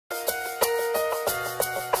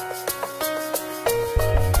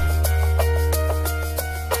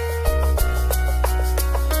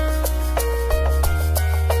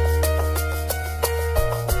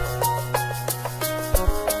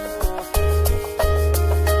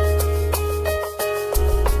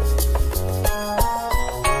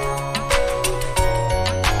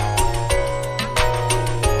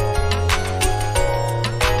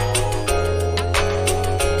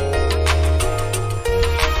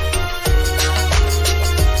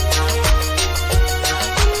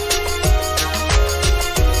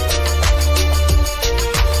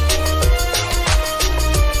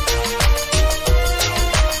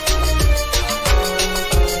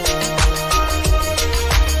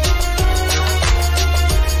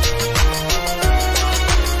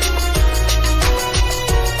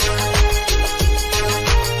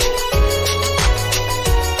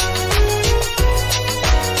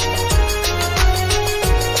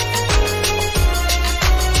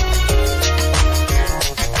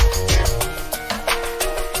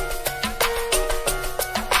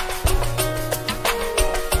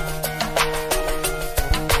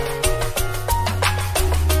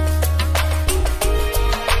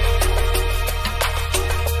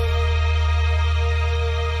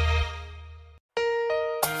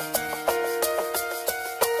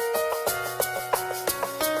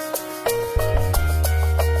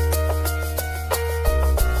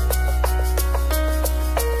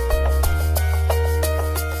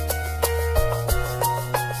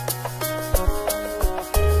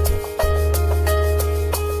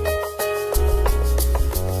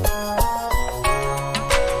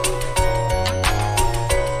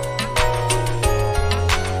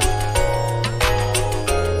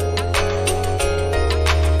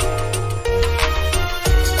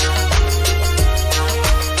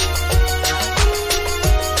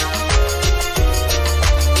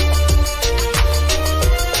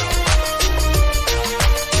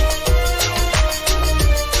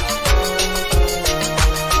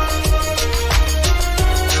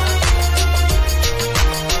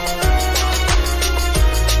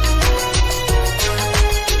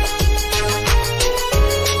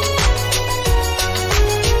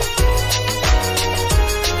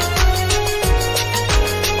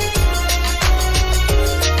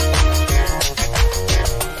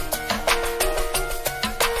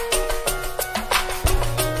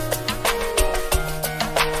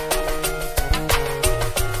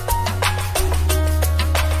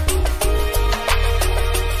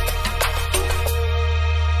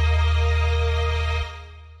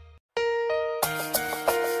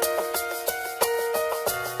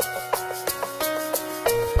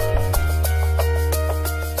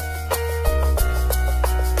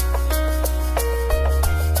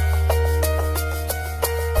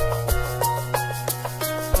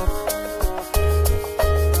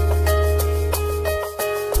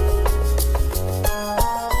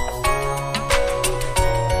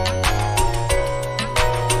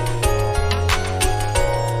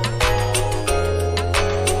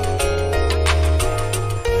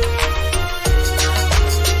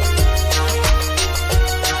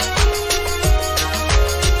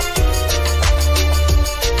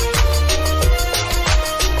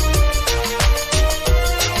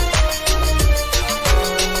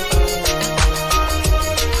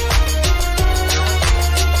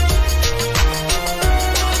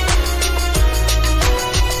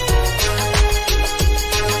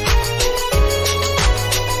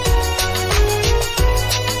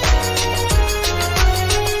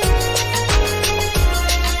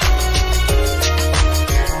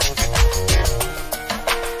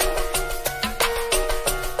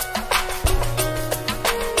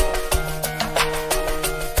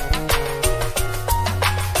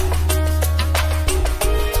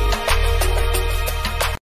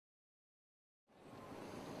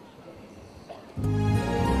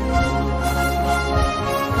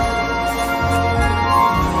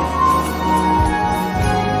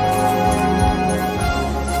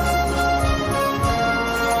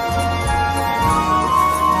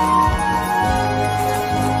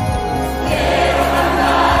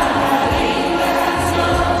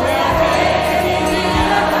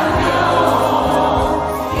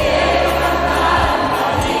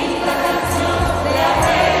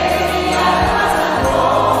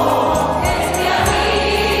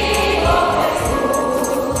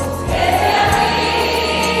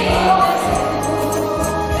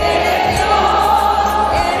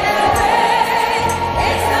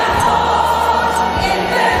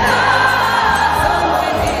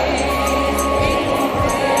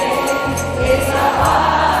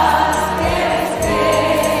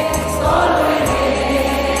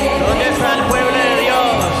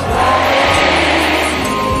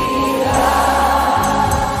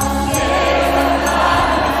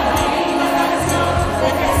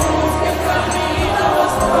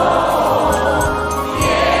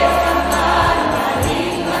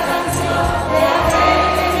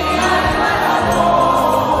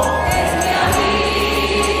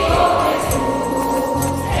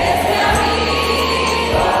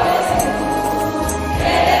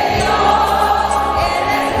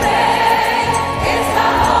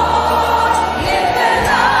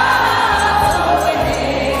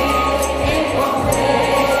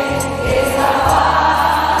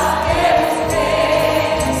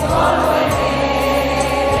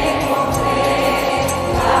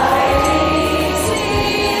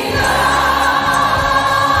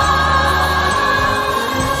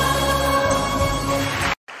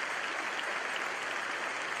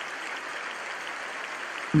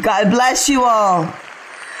God bless you all.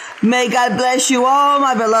 May God bless you all,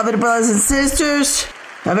 my beloved brothers and sisters.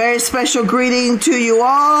 A very special greeting to you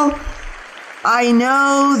all. I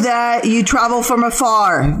know that you travel from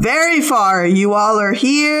afar, very far. You all are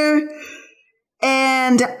here.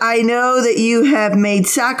 And I know that you have made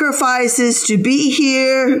sacrifices to be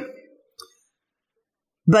here.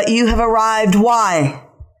 But you have arrived. Why?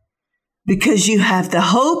 Because you have the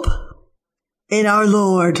hope in our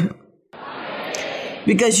Lord.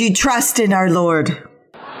 Because you trust in our Lord.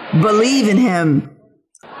 Believe in Him.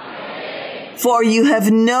 For you have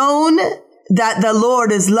known that the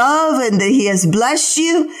Lord is love and that He has blessed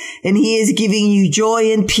you and He is giving you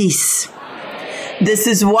joy and peace. This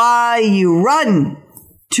is why you run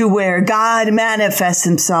to where God manifests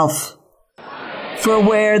Himself. For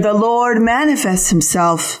where the Lord manifests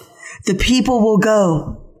Himself, the people will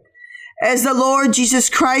go. As the Lord Jesus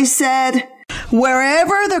Christ said,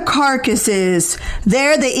 wherever the carcass is,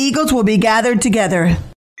 there the eagles will be gathered together.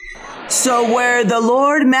 So where the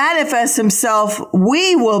Lord manifests Himself,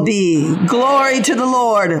 we will be. Glory to the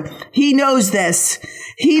Lord. He knows this.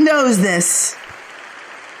 He knows this.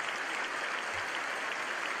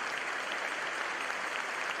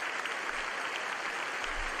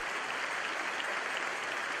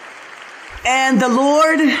 And the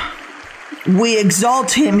Lord, we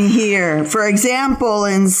exalt Him here. For example,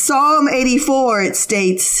 in Psalm 84, it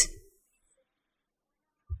states,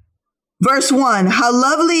 verse 1, how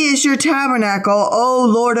lovely is your tabernacle, O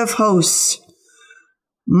Lord of hosts.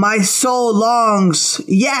 My soul longs,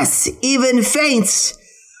 yes, even faints,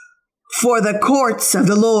 for the courts of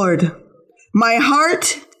the Lord. My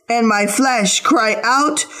heart and my flesh cry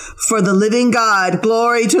out for the living God.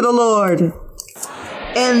 Glory to the Lord.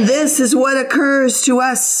 And this is what occurs to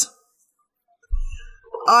us.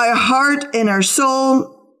 Our heart and our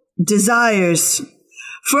soul desires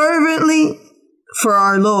fervently for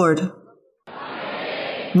our Lord.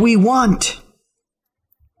 We want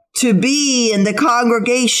to be in the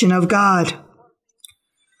congregation of God.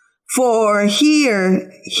 For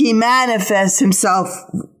here He manifests Himself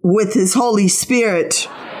with His Holy Spirit.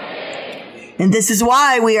 And this is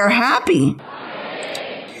why we are happy.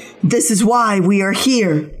 This is why we are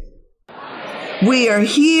here. We are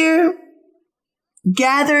here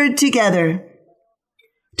gathered together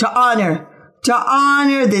to honor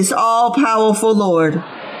this all-powerful Lord,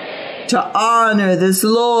 to honor this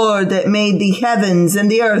Lord that made the heavens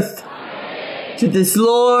and the earth, to this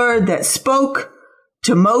Lord that spoke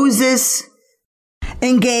to Moses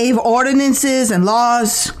and gave ordinances and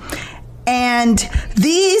laws. And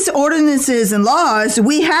these ordinances and laws,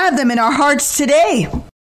 we have them in our hearts today.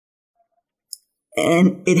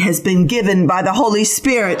 And it has been given by the Holy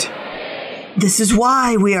Spirit. This is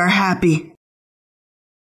why we are happy.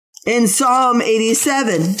 In Psalm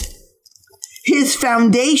 87, His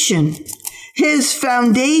foundation,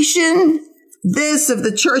 this of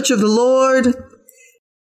the church of the Lord,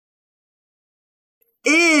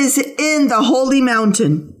 is in the holy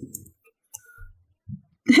mountain.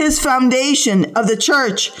 His foundation of the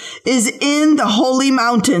church is in the holy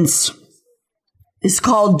mountains. It's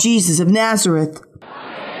called Jesus of Nazareth.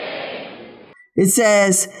 It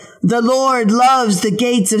says, the Lord loves the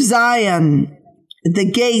gates of Zion, the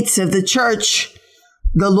gates of the church.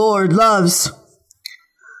 The Lord loves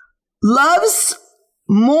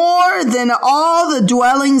more than all the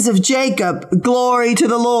dwellings of Jacob. Glory to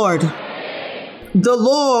the Lord. The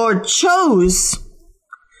Lord chose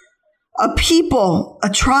a people,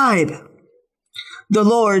 a tribe. The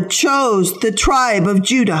Lord chose the tribe of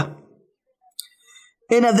Judah.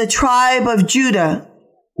 And of the tribe of Judah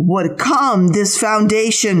would come this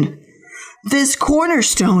foundation, this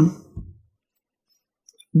cornerstone,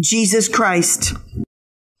 Jesus Christ.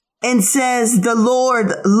 And says the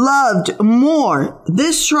Lord loved more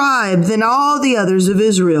this tribe than all the others of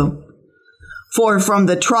Israel. For from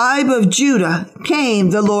the tribe of Judah came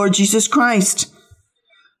the Lord Jesus Christ.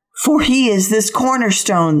 For He is this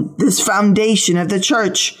cornerstone, this foundation of the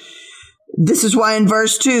church. This is why in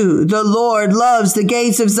verse 2, the Lord loves the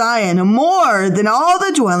gates of Zion more than all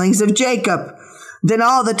the dwellings of Jacob, than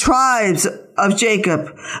all the tribes of Jacob.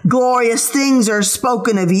 Glorious things are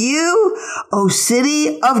spoken of you, O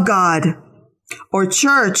city of God, or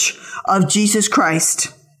church of Jesus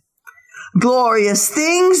Christ. Glorious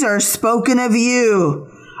things are spoken of you,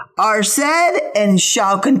 are said and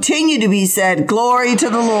shall continue to be said. Glory to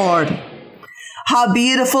the Lord. How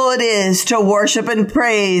beautiful it is to worship and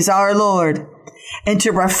praise our Lord and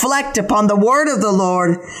to reflect upon the word of the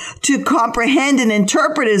Lord, to comprehend and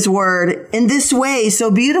interpret His word in this way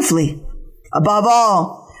so beautifully. Above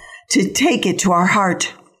all, to take it to our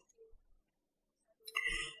heart.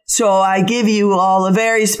 So I give you all a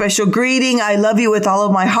very special greeting. I love you with all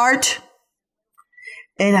of my heart.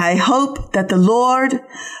 And I hope that the Lord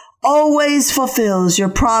always fulfills your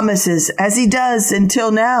promises as he does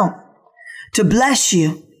until now, to bless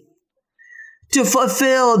you, to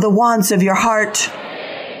fulfill the wants of your heart,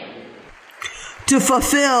 to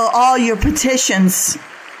fulfill all your petitions,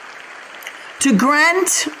 to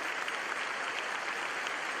grant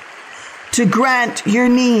your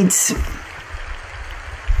needs.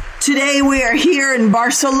 Today we are here in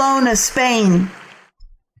Barcelona, Spain.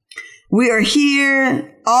 We are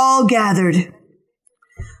here all gathered.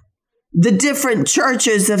 The different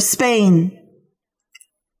churches of Spain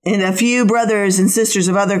and a few brothers and sisters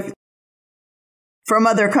from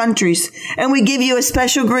other countries. And we give you a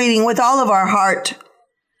special greeting with all of our heart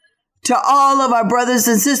to all of our brothers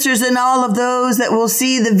and sisters and all of those that will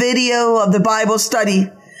see the video of the Bible study.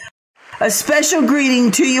 A special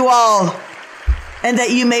greeting to you all, and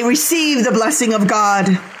that you may receive the blessing of God.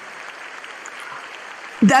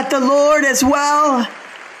 That the Lord as well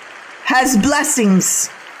has blessings,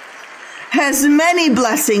 has many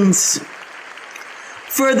blessings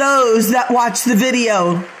for those that watch the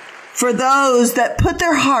video, for those that put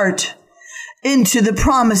their heart into the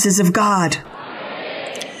promises of God.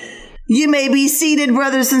 You may be seated,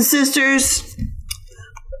 brothers and sisters.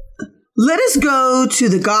 Let us go to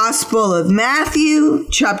the Gospel of Matthew,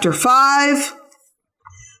 chapter 5.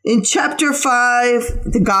 In chapter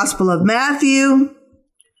 5, the Gospel of Matthew,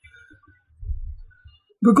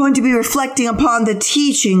 we're going to be reflecting upon the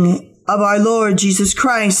teaching of our Lord Jesus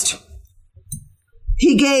Christ.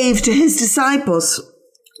 He gave to his disciples,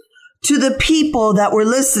 to the people that were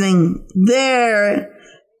listening there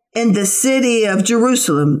in the city of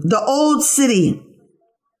Jerusalem, the old city.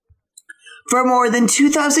 For more than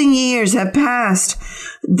 2,000 years have passed.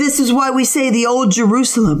 This is why we say the old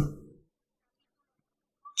Jerusalem.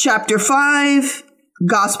 Chapter 5,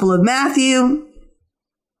 Gospel of Matthew.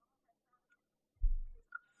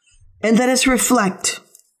 And let us reflect.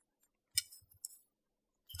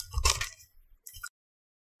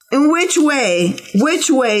 In which way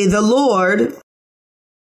the Lord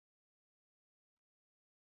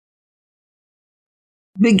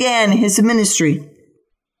began his ministry,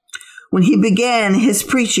 when he began his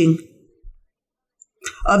preaching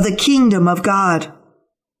of the kingdom of God,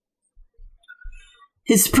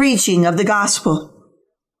 his preaching of the gospel,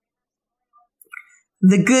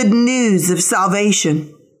 the good news of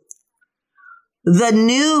salvation, the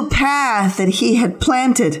new path that he had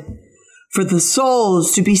planted for the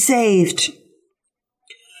souls to be saved,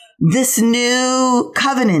 this new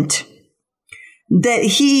covenant that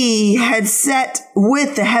he had set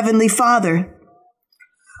with the Heavenly Father,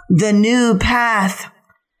 the new path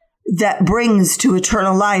that brings to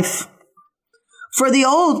eternal life. For the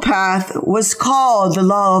old path was called the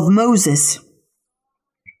law of Moses.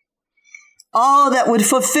 All that would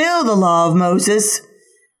fulfill the law of Moses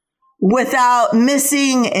without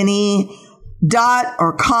missing any dot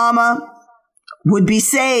or comma would be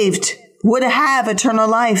saved, would have eternal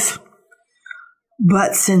life.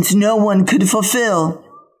 But since no one could fulfill,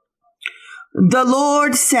 the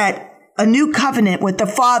Lord set a new covenant with the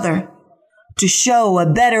Father to show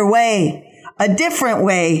a better way, a different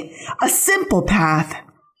way, a simple path.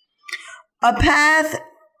 A path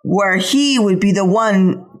where he would be the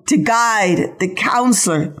one to guide, the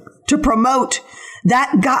counselor, to promote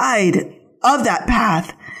that guide of that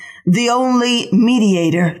path, the only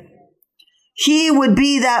mediator. He would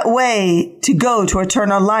be that way to go to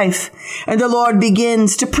eternal life. And the Lord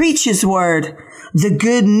begins to preach his word, the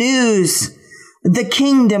good news, the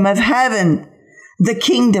kingdom of heaven, the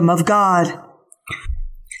kingdom of God.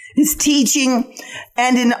 His teaching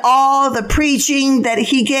and in all the preaching that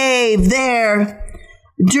he gave there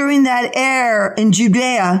during that era in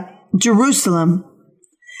Judea, Jerusalem,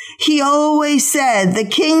 he always said, the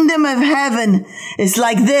kingdom of heaven is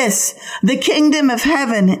like this. The kingdom of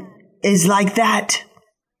heaven is like that.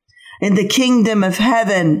 In the kingdom of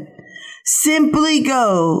heaven, simply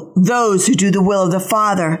go those who do the will of the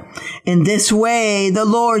Father. In this way, the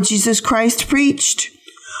Lord Jesus Christ preached,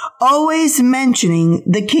 always mentioning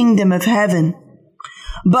the kingdom of heaven.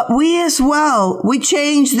 But we as well, we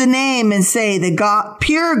change the name and say the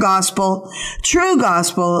pure gospel, true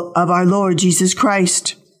gospel of our Lord Jesus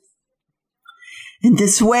Christ. In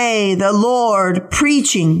this way, the Lord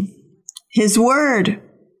preaching his word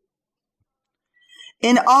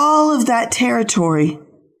in all of that territory,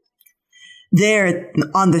 there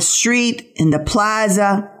on the street, in the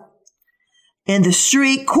plaza, in the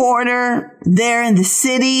street corner, there in the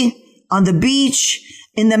city, on the beach,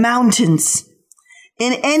 in the mountains,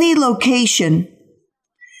 in any location,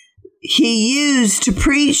 he used to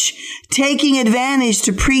preach, taking advantage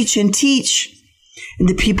to preach and teach. And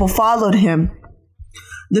the people followed him.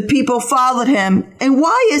 The people followed him. And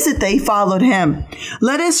why is it they followed him?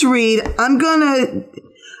 Let us read. I'm going to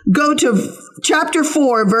go to chapter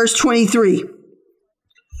 4, verse 23.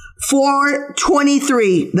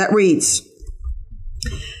 4:23, that reads,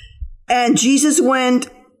 "And Jesus went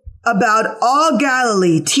about all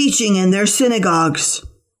Galilee, teaching in their synagogues.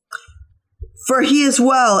 For he as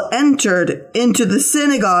well entered into the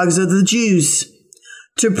synagogues of the Jews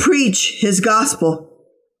to preach his gospel."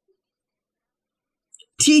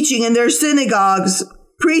 Teaching in their synagogues,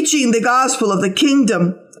 preaching the gospel of the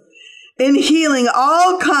kingdom, and healing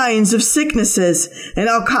all kinds of sicknesses and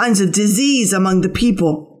all kinds of disease among the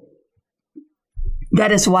people.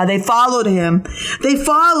 That is why they followed him. They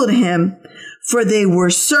followed him, for they were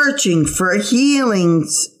searching for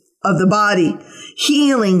healings of the body,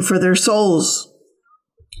 healing for their souls.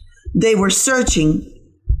 They were searching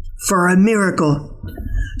for a miracle,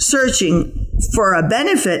 searching for a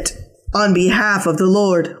benefit on behalf of the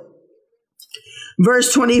Lord.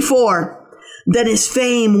 Verse 24, "Then his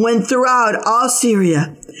fame went throughout all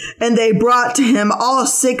Syria, and they brought to him all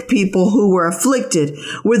sick people who were afflicted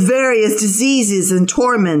with various diseases and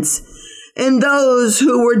torments, and those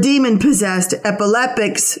who were demon-possessed,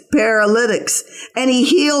 epileptics, paralytics, and he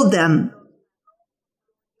healed them."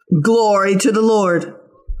 Glory to the Lord.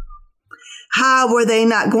 How were they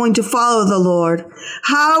not going to follow the Lord?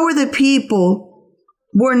 How were the people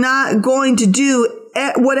were not going to do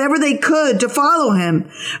whatever they could to follow him?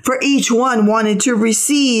 For each one wanted to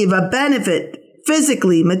receive a benefit,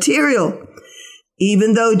 physically, material.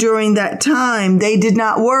 Even though during that time they did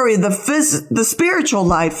not worry the spiritual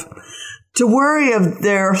life, to worry of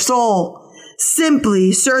their soul,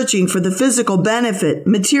 simply searching for the physical benefit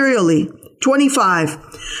materially. 25,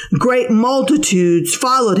 "Great multitudes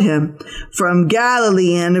followed him from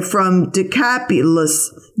Galilee and from Decapolis,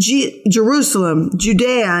 Jerusalem,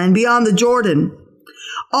 Judea, and beyond the Jordan."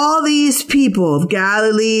 All these people of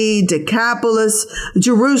Galilee, Decapolis,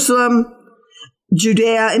 Jerusalem,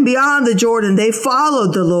 Judea, and beyond the Jordan, they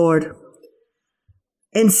followed the Lord.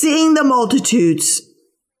 And seeing the multitudes,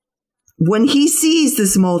 when he sees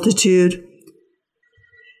this multitude,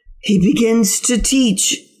 he begins to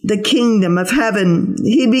teach the kingdom of heaven.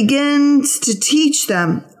 He begins to teach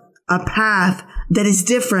them a path that is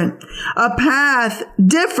different, a path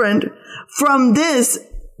different from this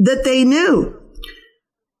that they knew.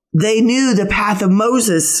 They knew the path of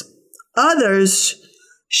Moses. Others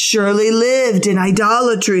surely lived in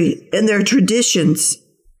idolatry in their traditions.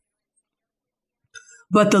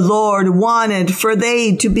 But the Lord wanted for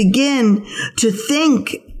they to begin to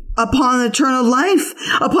think upon eternal life,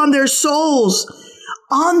 upon their souls,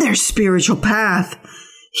 on their spiritual path.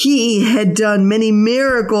 He had done many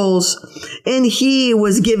miracles, and he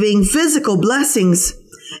was giving physical blessings,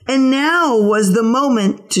 and now was the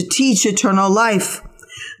moment to teach eternal life.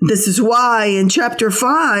 This is why in chapter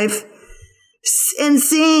 5, "And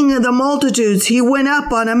seeing the multitudes, he went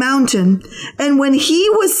up on a mountain, and when he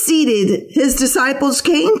was seated, his disciples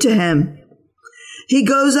came to him." He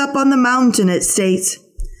goes up on the mountain, it states.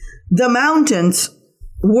 The mountains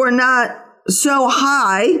were not so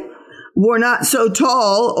high, were not so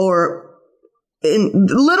tall, or in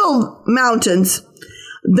little mountains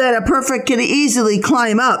that a person can easily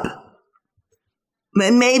climb up.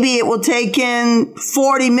 And maybe it will take him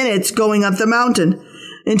 40 minutes going up the mountain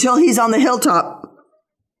until he's on the hilltop.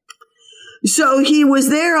 So he was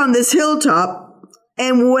there on this hilltop,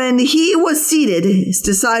 and when he was seated, his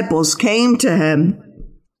disciples came to him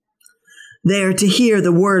there to hear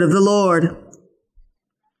the word of the Lord.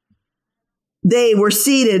 They were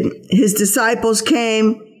seated, his disciples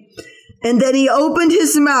came, and then he opened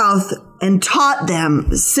his mouth and taught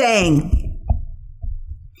them, saying,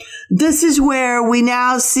 this is where we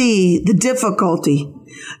now see the difficult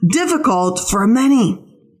for many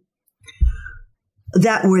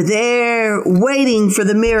that were there waiting for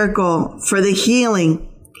the miracle, for the healing,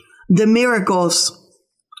 the miracles,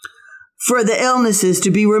 for the illnesses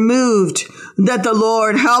to be removed, that the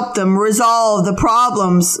Lord helped them resolve the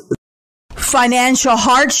problems, financial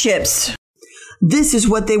hardships. This is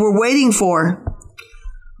what they were waiting for.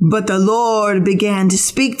 But the Lord began to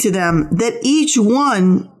speak to them that each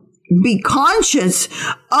one be conscious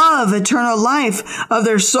of eternal life, of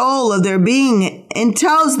their soul, of their being, and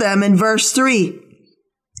tells them in verse 3,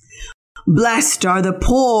 blessed are the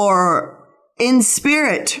poor in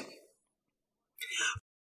spirit,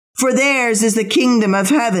 for theirs is the kingdom of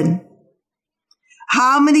heaven.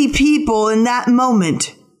 How many people in that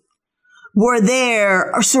moment were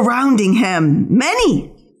there surrounding him?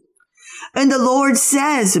 Many. And the Lord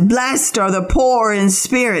says, blessed are the poor in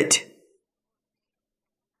spirit.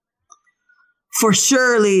 For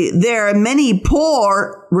surely there are many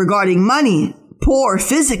poor regarding money, poor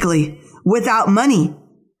physically, without money.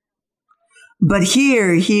 But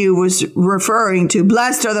here he was referring to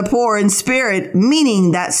blessed are the poor in spirit,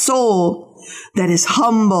 meaning that soul that is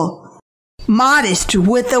humble, modest,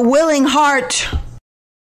 with a willing heart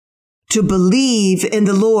to believe in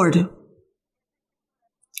the Lord.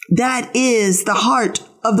 That is the heart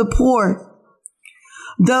of the poor.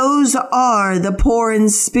 Those are the poor in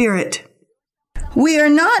spirit. We are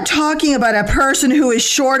not talking about a person who is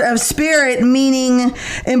short of spirit, meaning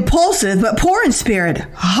impulsive, but poor in spirit,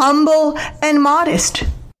 humble and modest.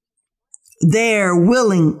 They're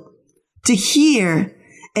willing to hear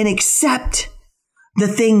and accept the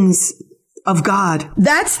things of God.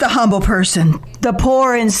 That's the humble person, the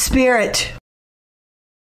poor in spirit.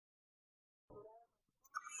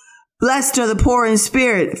 Blessed are the poor in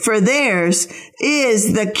spirit, for theirs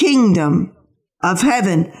is the kingdom of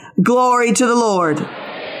heaven. Glory to the Lord.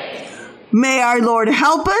 May our Lord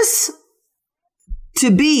help us to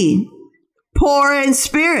be poor in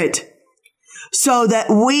spirit so that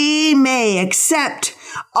we may accept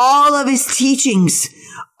all of his teachings,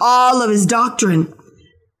 all of his doctrine,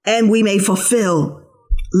 and we may fulfill.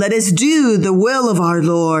 Let us do the will of our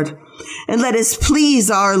Lord, and let us please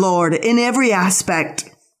our Lord in every aspect.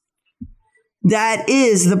 That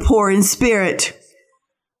is the poor in spirit.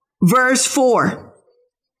 Verse 4.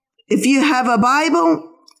 If you have a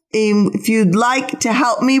Bible, if you'd like to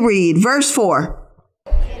help me read, verse 4.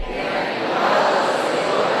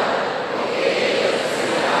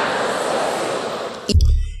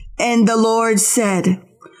 And the Lord said,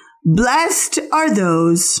 blessed are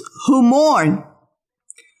those who mourn.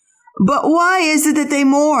 But why is it that they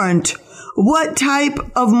mourned? What type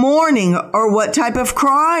of mourning or what type of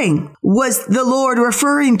crying was the Lord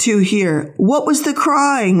referring to here? What was the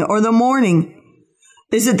crying or the mourning?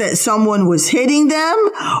 Is it that someone was hitting them,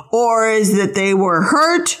 or is that they were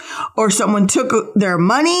hurt, or someone took their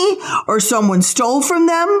money, or someone stole from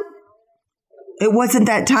them? It wasn't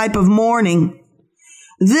that type of mourning.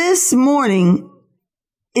 This mourning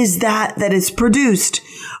is that is produced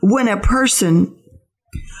when a person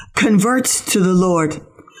converts to the Lord,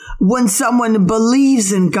 when someone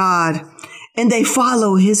believes in God and they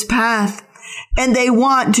follow his path and they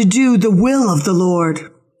want to do the will of the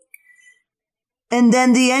Lord. And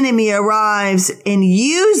then the enemy arrives and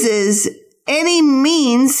uses any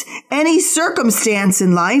means, any circumstance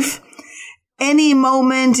in life, any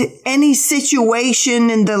moment, any situation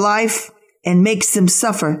in their life, and makes them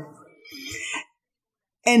suffer.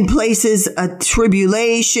 And places a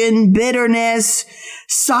tribulation, bitterness,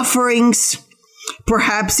 sufferings,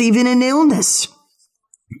 perhaps even an illness.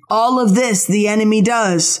 All of this the enemy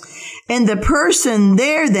does. And the person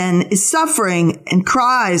there then is suffering and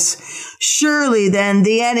cries. Surely then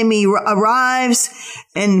the enemy arrives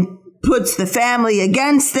and puts the family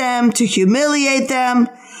against them to humiliate them,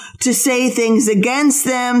 to say things against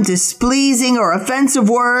them, displeasing or offensive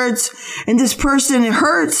words. And this person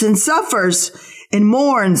hurts and suffers and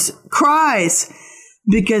mourns, cries,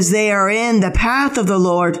 because they are in the path of the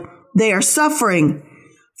Lord. They are suffering,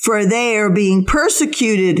 for they are being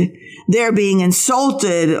persecuted. They're being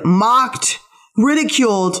insulted, mocked,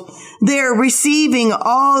 ridiculed. They're receiving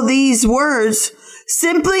all these words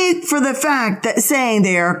simply for the fact that saying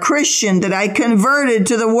they are a Christian, that I converted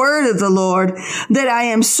to the word of the Lord, that I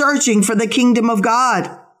am searching for the kingdom of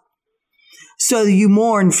God. So you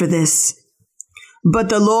mourn for this. But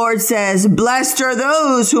the Lord says, blessed are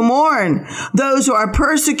those who mourn, those who are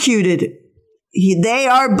persecuted. They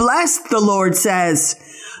are blessed, the Lord says.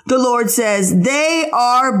 The Lord says, they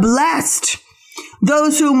are blessed.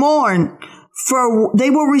 Those who mourn, for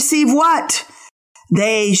they will receive what?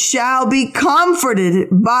 They shall be comforted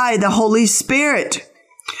by the Holy Spirit.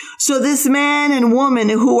 So this man and woman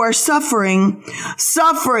who are suffering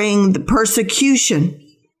the persecution,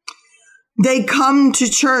 they come to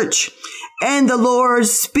church and the Lord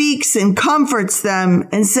speaks and comforts them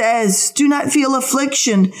and says, do not feel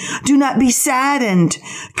affliction. Do not be saddened.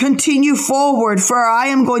 Continue forward, for I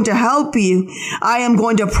am going to help you. I am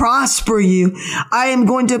going to prosper you. I am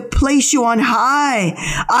going to place you on high.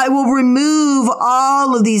 I will remove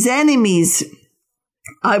all of these enemies.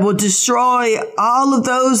 I will destroy all of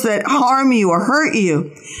those that harm you or hurt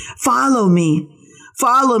you. Follow me,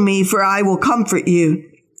 for I will comfort you.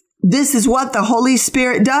 This is what the Holy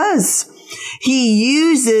Spirit does. He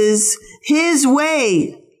uses his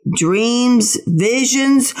way, dreams,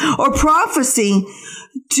 visions, or prophecy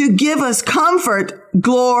to give us comfort.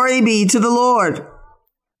 Glory be to the Lord.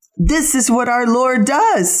 This is what our Lord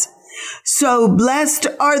does. So blessed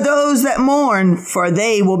are those that mourn, for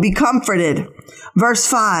they will be comforted. Verse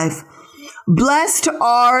 5, blessed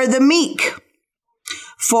are the meek,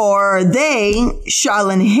 for they shall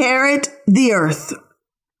inherit the earth.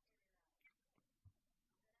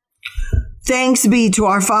 Thanks be to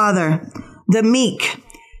our Father, the meek.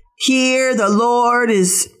 Here the Lord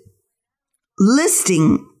is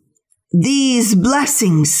listing these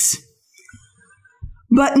blessings.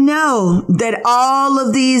 But know that all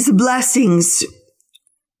of these blessings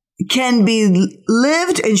can be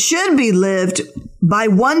lived and should be lived by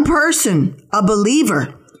one person, a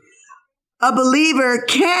believer. A believer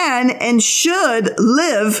can and should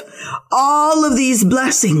live all of these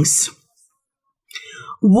blessings.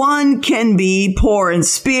 One can be poor in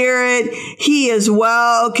spirit. He as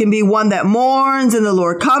well can be one that mourns and the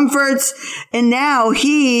Lord comforts. And now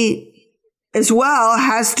he as well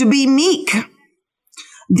has to be meek.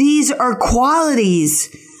 These are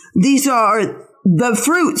qualities. These are the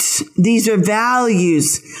fruits. These are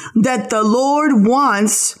values that the Lord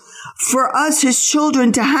wants for us, his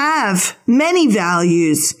children, to have. Many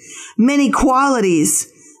values, many qualities,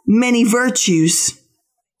 many virtues,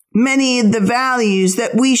 many of the values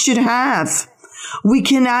that we should have. We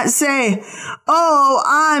cannot say, oh,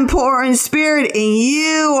 I'm poor in spirit and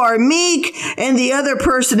you are meek and the other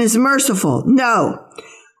person is merciful. No,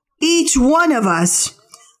 each one of us,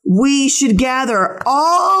 we should gather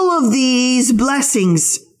all of these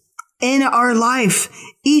blessings in our life.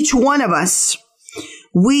 Each one of us,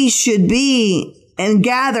 we should be and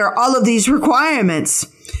gather all of these requirements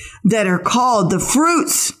that are called the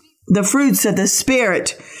fruits of the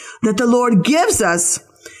Spirit that the Lord gives us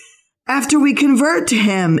after we convert to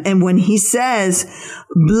him. And when he says,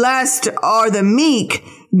 blessed are the meek,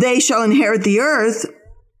 they shall inherit the earth,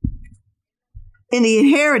 and the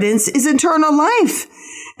inheritance is eternal life.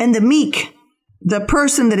 And the meek, the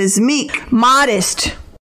person that is meek, modest,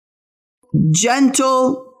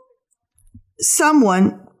 gentle,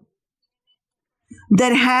 someone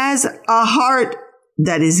that has a heart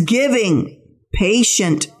that is giving,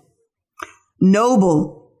 patient,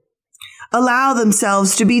 noble, allow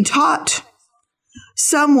themselves to be taught.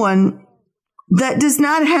 Someone that does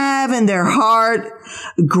not have in their heart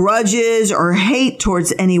grudges or hate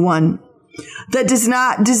towards anyone, that does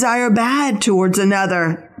not desire bad towards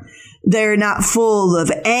another. They're not full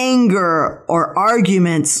of anger or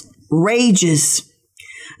arguments, rages.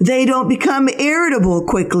 They don't become irritable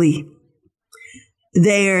quickly.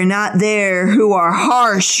 They are not there who are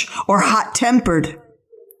harsh or hot-tempered.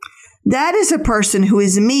 That is a person who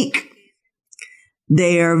is meek.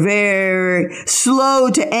 They are very slow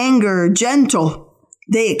to anger, gentle.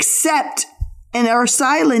 They accept and are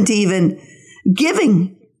silent even,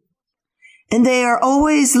 giving. And they are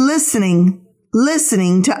always listening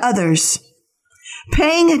to others,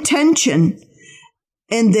 paying attention,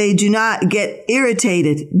 and they do not get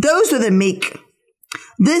irritated. Those are the meek.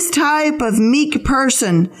 This type of meek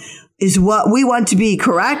person is what we want to be,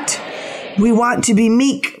 correct? We want to be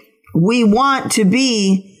meek. We want to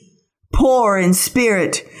be poor in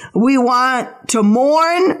spirit. We want to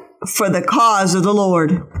mourn for the cause of the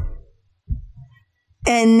Lord.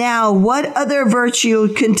 And now what other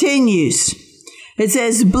virtue continues? It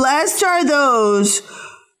says, blessed are those,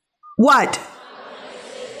 what?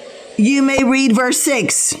 You may read verse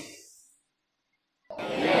 6.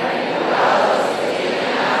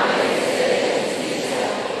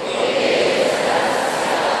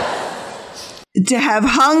 To have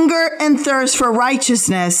hunger and thirst for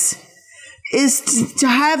righteousness is to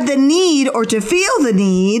have the need or to feel the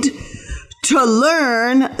need to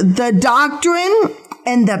learn the doctrine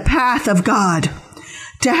and the path of God.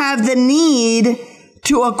 To have the need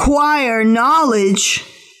to acquire knowledge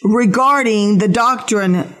regarding the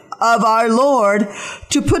doctrine of our Lord,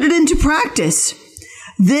 to put it into practice.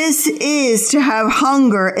 This is to have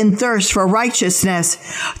hunger and thirst for righteousness,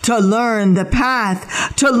 to learn the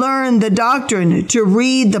path, to learn the doctrine, to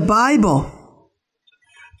read the Bible,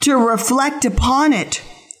 to reflect upon it,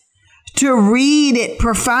 to read it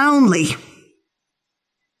profoundly,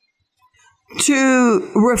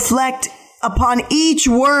 to reflect upon each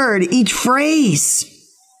word, each phrase,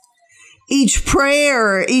 each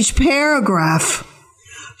prayer, each paragraph,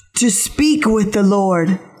 to speak with the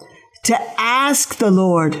Lord, to ask the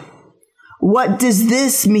Lord, what does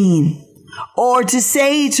this mean? Or to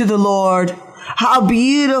say to the Lord, how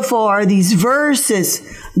beautiful are these verses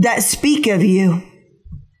that speak of you.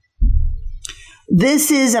 This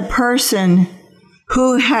is a person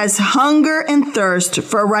who has hunger and thirst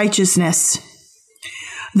for righteousness,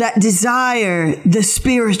 that desire the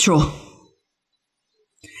spiritual.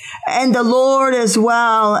 And the Lord as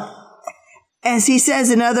well As he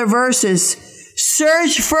says in other verses,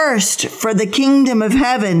 search first for the kingdom of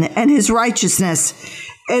heaven and his righteousness,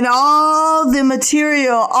 and all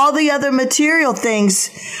the other material things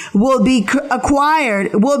will be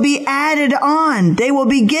acquired, will be added on. They will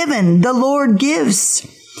be given. The Lord gives.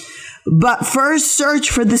 But first search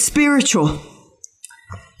for the spiritual.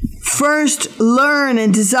 First learn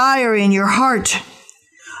and desire in your heart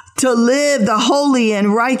to live the holy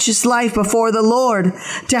and righteous life before the Lord,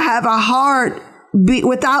 to have a heart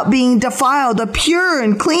without being defiled, a pure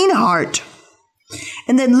and clean heart.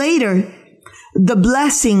 And then later, the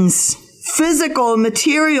blessings, physical and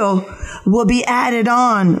material, will be added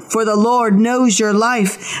on, for the Lord knows your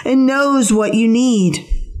life and knows what you need.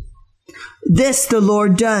 This the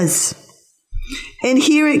Lord does. And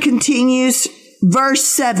here it continues, verse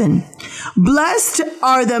 7. Blessed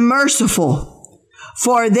are the merciful,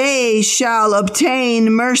 for they shall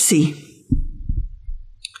obtain mercy.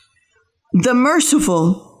 The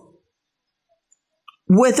merciful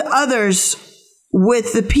with others,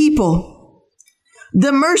 with the people.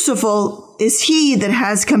 The merciful is he that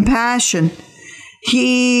has compassion,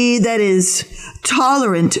 he that is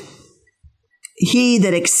tolerant, he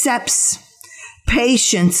that accepts,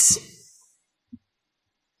 patience.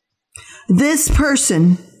 This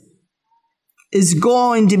person is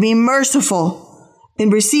going to be merciful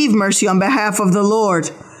and receive mercy on behalf of the Lord.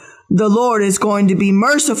 The Lord is going to be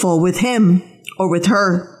merciful with him or with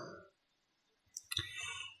her,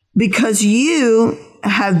 because you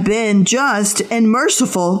have been just and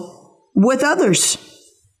merciful with others.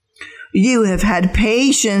 You have had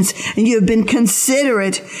patience and you have been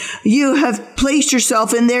considerate. You have placed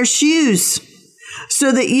yourself in their shoes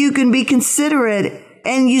so that you can be considerate.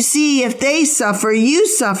 And you see, if they suffer, you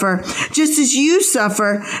suffer. Just as you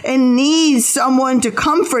suffer and need someone to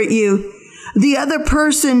comfort you, the other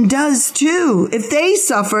person does too. If they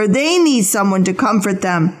suffer, they need someone to comfort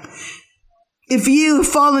them. If you have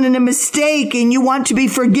fallen in a mistake and you want to be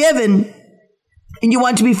forgiven, and you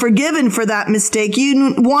want to be forgiven for that mistake,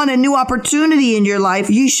 you want a new opportunity in your life,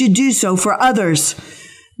 you should do so for others.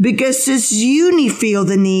 Because as you feel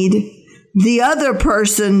the need, the other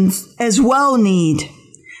person as well need.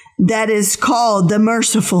 That is called the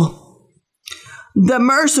merciful. The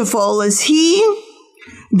merciful is he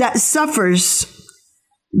that suffers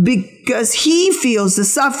because he feels the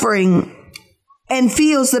suffering and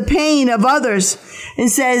feels the pain of others and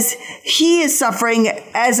says, he is suffering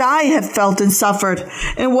as I have felt and suffered,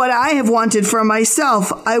 and what I have wanted for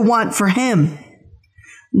myself, I want for him.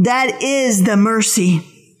 That is the mercy.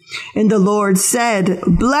 And the Lord said,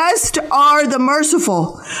 blessed are the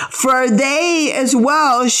merciful, for they as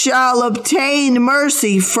well shall obtain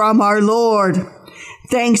mercy from our Lord.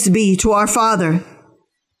 Thanks be to our Father.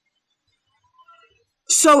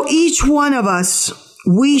 So each one of us,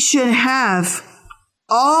 we should have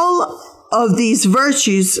all of these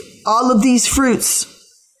virtues, all of these fruits.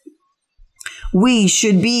 We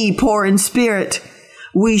should be poor in spirit.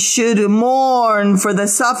 We should mourn for the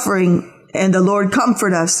suffering, and the Lord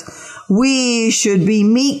comfort us. We should be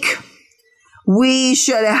meek. We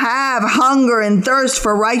should have hunger and thirst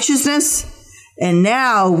for righteousness. And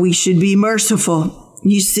now we should be merciful.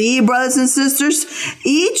 You see, brothers and sisters,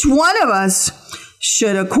 each one of us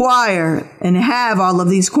should acquire and have all of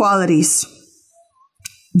these qualities.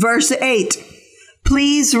 Verse 8.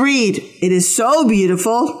 Please read. It is so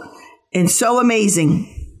beautiful and so amazing.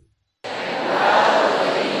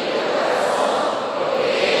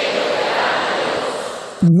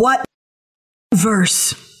 What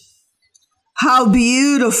verse? How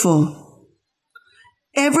beautiful.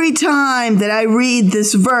 Every time that I read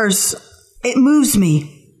this verse, it moves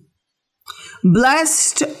me.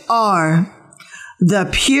 Blessed are the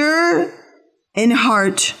pure in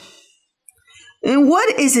heart. And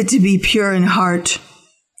what is it to be pure in heart?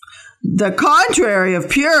 The contrary of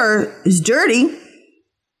pure is dirty,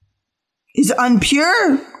 is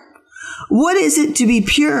unpure. What is it to be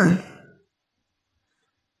pure?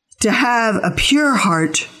 To have a pure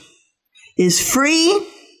heart is free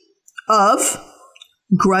of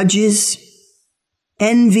grudges,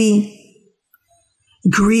 envy,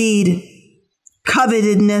 greed,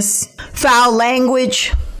 covetousness, foul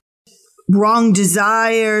language, wrong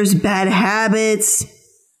desires, bad habits.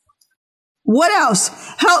 What else?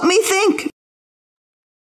 Help me think.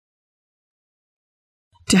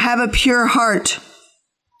 To have a pure heart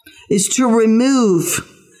is to remove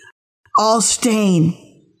all stain,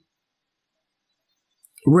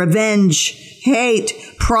 revenge,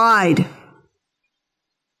 hate, pride,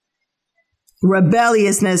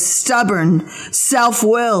 rebelliousness, stubborn,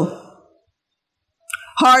 self-will,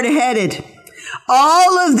 hard-headed.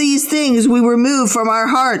 All of these things we remove from our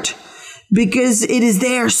heart because it is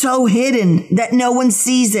there so hidden that no one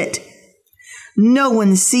sees it. No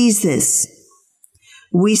one sees this.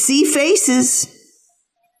 We see faces.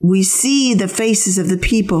 We see the faces of the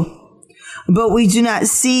people, but we do not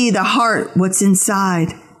see the heart, what's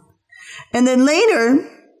inside. And then later,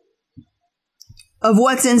 of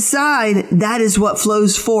what's inside, that is what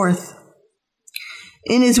flows forth.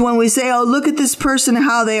 And it's when we say, oh, look at this person,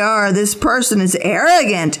 how they are. This person is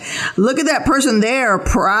arrogant. Look at that person. They're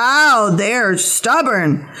proud. They're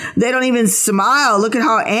stubborn. They don't even smile. Look at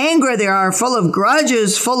how angry they are, full of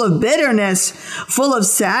grudges, full of bitterness, full of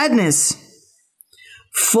sadness,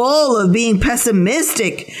 full of being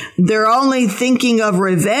pessimistic. They're only thinking of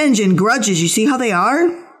revenge and grudges. You see how they are?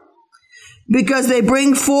 Because they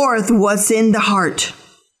bring forth what's in the heart.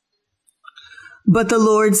 But the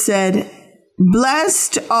Lord said,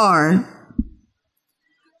 blessed are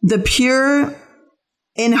the pure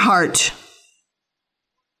in heart,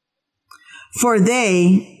 for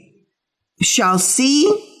they shall see.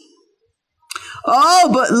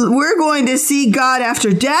 Oh, but we're going to see God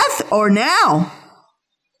after death or now?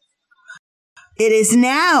 It is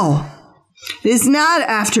now. It is not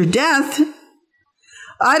after death.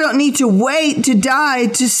 I don't need to wait to die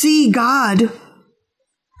to see God.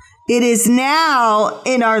 It is now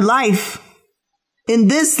in our life, in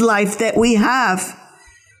this life that we have,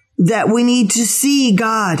 that we need to see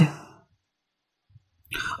God.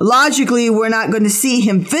 Logically, we're not going to see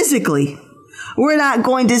him physically. We're not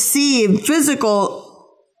going to see him physical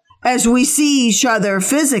as we see each other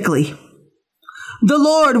physically. The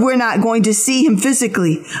Lord, we're not going to see him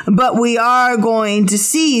physically, but we are going to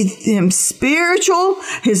see him spiritual,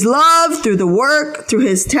 his love through the work, through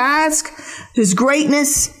his task, his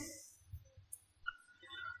greatness,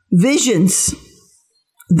 visions,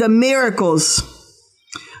 the miracles,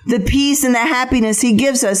 the peace and the happiness he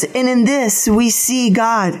gives us. And in this, we see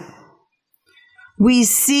God. We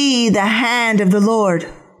see the hand of the Lord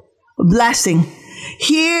blessing.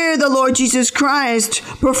 Here, the Lord Jesus Christ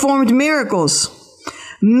performed miracles.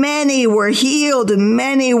 Many were healed,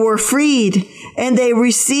 many were freed, and they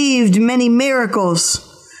received many miracles.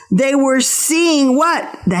 They were seeing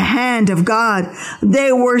what? The hand of God.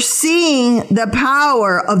 They were seeing the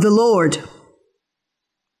power of the Lord.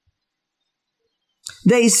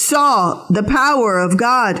 They saw the power of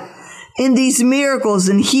God in these miracles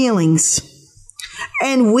and healings.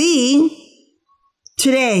 And we,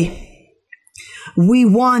 today, we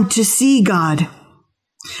want to see God.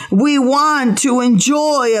 We want to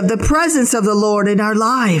enjoy of the presence of the Lord in our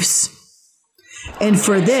lives. And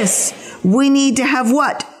for this, we need to have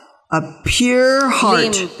what? A pure heart.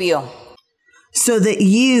 Limpio. So that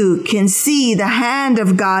you can see the hand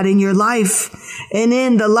of God in your life and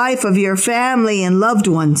in the life of your family and loved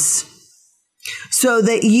ones. So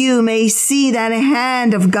that you may see that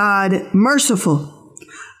hand of God merciful.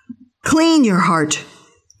 Clean your heart.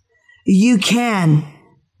 You can.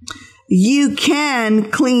 You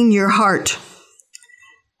can clean your heart.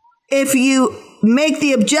 If you make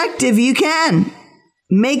the objective, you can.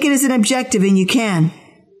 Make it as an objective and you can.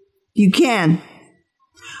 You can.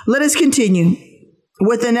 Let us continue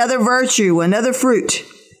with another virtue, another fruit.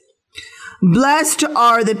 Blessed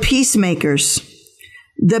are the peacemakers,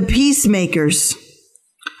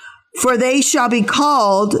 for they shall be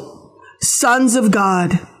called sons of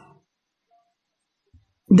God.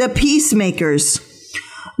 The peacemakers.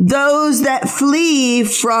 Those that flee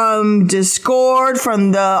from discord,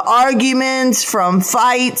 from the arguments, from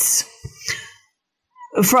fights,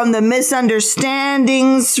 from the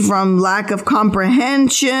misunderstandings, from lack of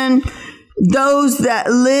comprehension. Those that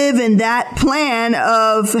live in that plan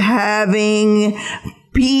of having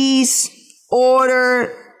peace,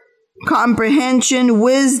 order, comprehension,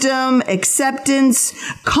 wisdom, acceptance,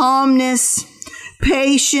 calmness,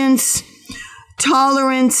 patience,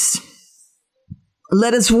 tolerance.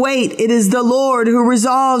 Let us wait. It is the Lord who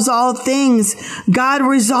resolves all things. God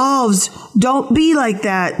resolves. Don't be like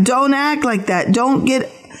that. Don't act like that. Don't get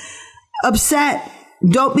upset.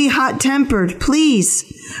 Don't be hot-tempered. Please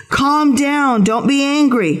calm down. Don't be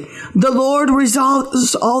angry. The Lord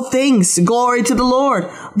resolves all things. Glory to the Lord.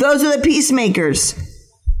 Those are the peacemakers.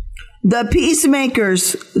 The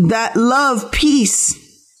peacemakers that love peace.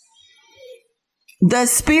 The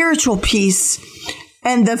spiritual peace.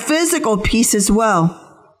 And the physical peace as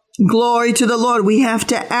well. Glory to the Lord. We have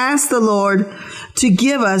to ask the Lord to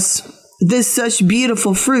give us this such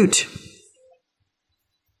beautiful fruit.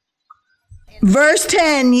 Verse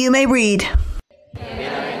 10, you may read.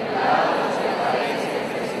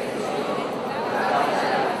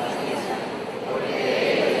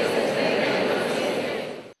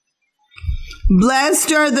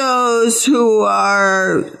 Blessed are those who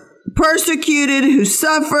are persecuted, who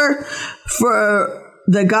suffer for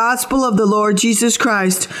the gospel of the Lord Jesus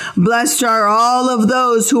Christ. Blessed are all of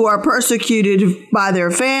those who are persecuted by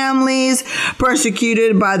their families,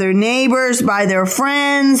 persecuted by their neighbors, by their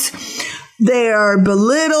friends. They are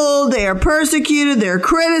belittled, they are persecuted, they're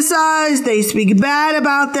criticized, they speak bad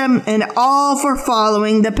about them, and all for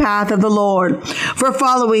following the path of the Lord, for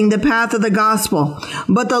following the path of the gospel.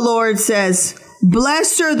 But the Lord says,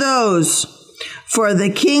 blessed are those, for the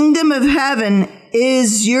kingdom of heaven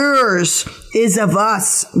is yours, is of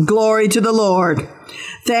us. Glory to the Lord.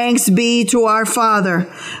 Thanks be to our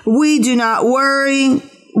Father. We do not worry.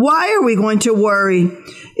 Why are we going to worry?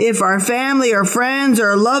 If our family or friends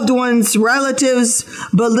or loved ones, relatives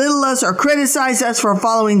belittle us or criticize us for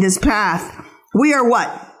following this path, we are what?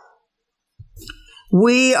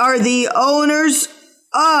 We are the owners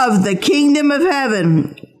of the kingdom of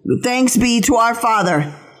heaven. Thanks be to our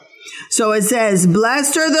Father. So it says,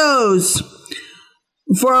 blessed are those,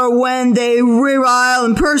 for when they revile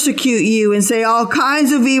and persecute you and say all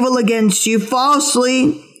kinds of evil against you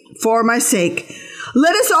falsely for my sake.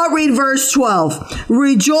 Let us all read verse 12.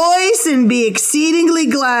 Rejoice and be exceedingly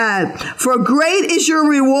glad, for great is your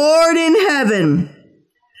reward in heaven.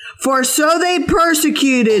 For so they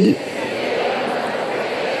persecuted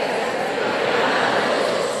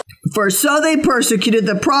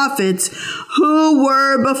the prophets who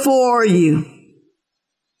were before you.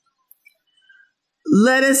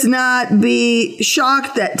 Let us not be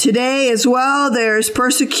shocked that today as well there is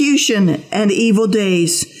persecution and evil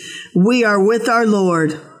days. We are with our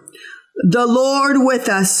Lord. The Lord with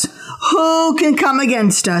us. Who can come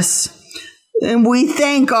against us? And we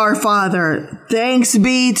thank our Father. Thanks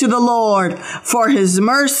be to the Lord for his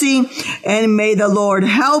mercy. And may the Lord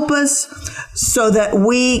help us so that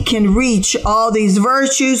we can reach all these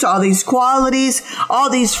virtues, all these qualities, all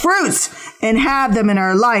these fruits, and have them in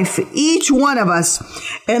our life, each one of us.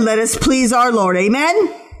 And let us please our Lord.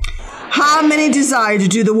 Amen. How many desire to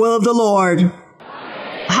do the will of the Lord?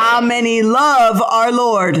 How many love our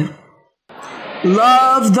Lord?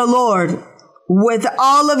 Love the Lord with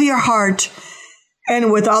all of your heart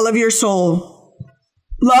and with all of your soul.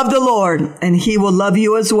 Love the Lord, and he will love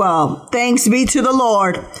you as well. Thanks be to the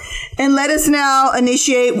Lord. And let us now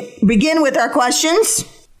begin with our questions.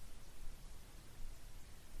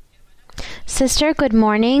 Sister, good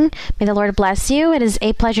morning. May the Lord bless you. It is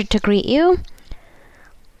a pleasure to greet you.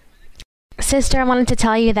 Sister, I wanted to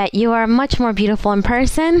tell you that you are much more beautiful in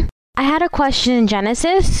person. I had a question in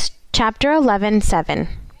Genesis chapter 11:7.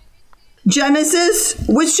 Genesis,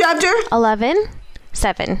 which chapter?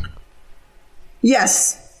 11:7.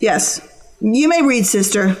 Yes. You may read,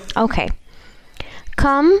 sister. Okay.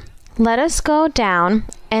 Come, let us go down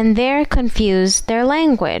and there confuse their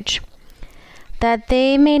language, that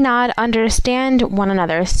they may not understand one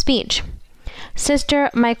another's speech. Sister,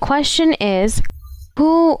 my question is,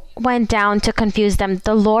 who went down to confuse them,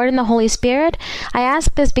 the Lord and the Holy Spirit? I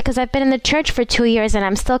ask this because I've been in the church for 2 years and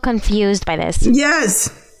I'm still confused by this. Yes.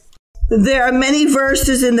 There are many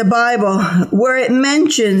verses in the Bible where it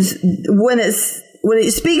mentions when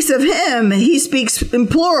it speaks of him, he speaks in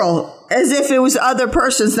plural, as if it was other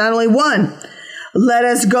persons, not only one. Let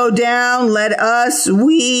us go down, let us,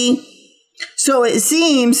 we. So it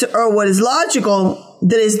seems, or what is logical,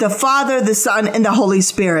 that is the Father, the Son, and the Holy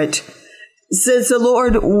Spirit. Since the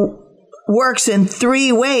Lord works in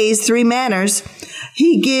three ways, three manners,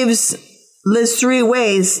 he lists three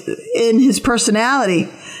ways in his personality,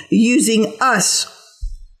 using us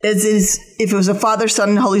as if it was a Father, Son,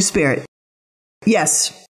 and Holy Spirit.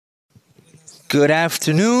 Yes. Good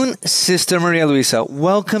afternoon, Sister Maria Luisa.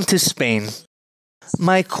 Welcome to Spain.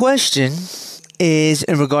 My question is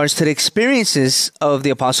in regards to the experiences of the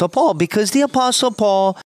Apostle Paul, because the Apostle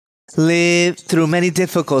Paul lived through many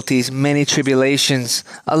difficulties, many tribulations,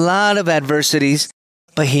 a lot of adversities,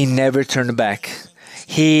 but he never turned back.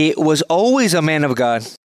 He was always a man of God.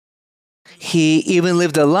 He even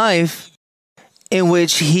lived a life in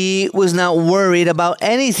which he was not worried about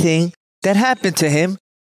anything that happened to him,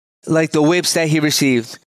 like the whips that he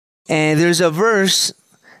received. And there's a verse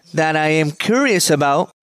that I am curious about,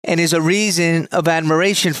 and is a reason of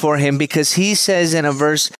admiration for him, because he says in a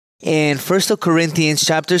verse in 1 Corinthians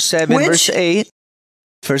chapter 7, verse 8,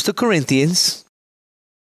 1 Corinthians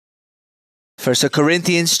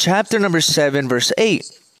chapter number 7, verse 8.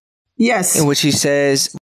 Yes. In which he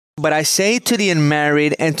says, but I say to the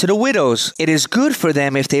unmarried and to the widows, it is good for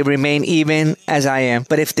them if they remain even as I am.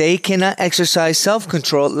 But if they cannot exercise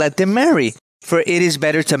self-control, let them marry. For it is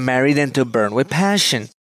better to marry than to burn with passion.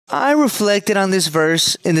 I reflected on this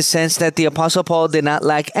verse in the sense that the Apostle Paul did not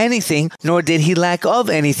lack anything, nor did he lack of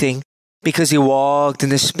anything. because he walked in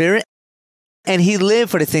the Spirit and he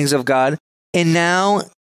lived for the things of God. And now,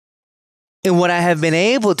 in what I have been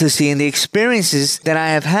able to see in the experiences that I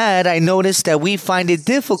have had, I noticed that we find it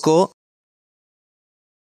difficult,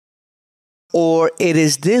 or it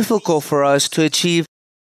is difficult for us to achieve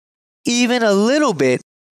even a little bit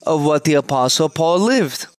of what the Apostle Paul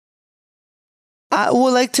lived. I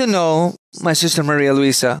would like to know, my sister Maria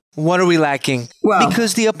Luisa, what are we lacking? Well,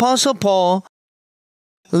 because the Apostle Paul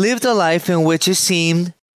lived a life in which it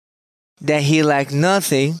seemed that he lacked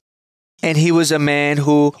nothing, and he was a man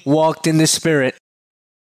who walked in the Spirit.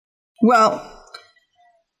 Well,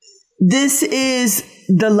 this is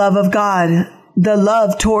the love of God, the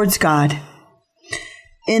love towards God.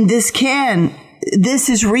 And this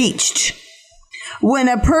is reached when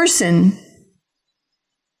a person,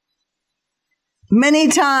 many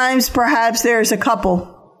times perhaps there's a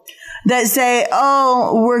couple that say,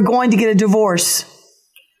 oh, we're going to get a divorce.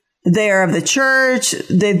 They're of the church,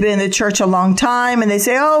 they've been in the church a long time, and they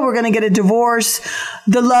say, oh, we're going to get a divorce.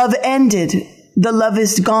 The love ended. The love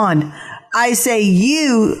is gone. I say,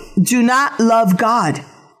 you do not love God.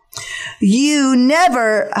 You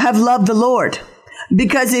never have loved the Lord.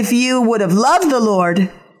 Because if you would have loved the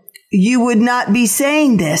Lord, you would not be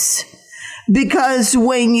saying this. Because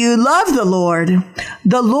when you love the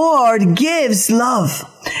Lord gives love,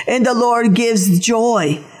 and the Lord gives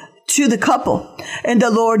joy to the couple, and the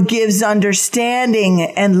Lord gives understanding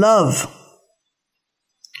and love.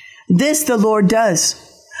 This the Lord does.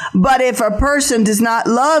 But if a person does not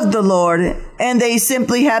love the Lord and they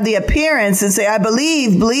simply have the appearance and say, I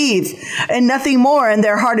believe, and nothing more, and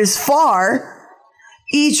their heart is far,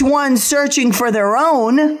 each one searching for their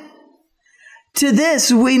own, to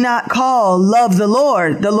this we not call love the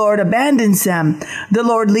Lord. The Lord abandons them. The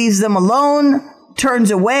Lord leaves them alone, turns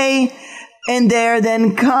away, and there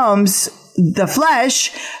then comes the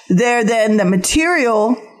flesh, there then the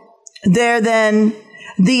material, there then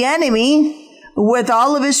the enemy with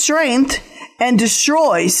all of his strength, and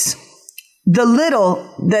destroys the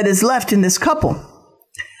little that is left in this couple.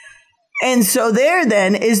 And so there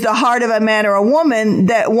then is the heart of a man or a woman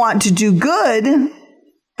that want to do good,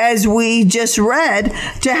 as we just read,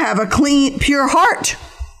 to have a clean, pure heart.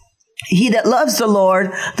 He that loves the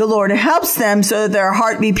Lord helps them so that their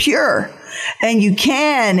heart be pure. And you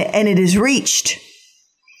can, and it is reached.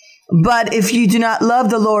 But if you do not love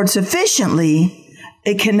the Lord sufficiently,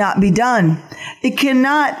 it cannot be done. It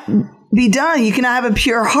cannot be done. You cannot have a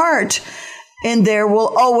pure heart, and there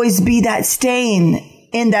will always be that stain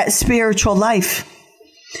in that spiritual life.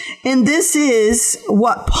 And this is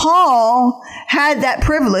what Paul had that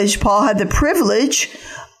privilege. Paul had the privilege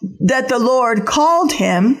that the Lord called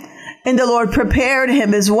him, and the Lord prepared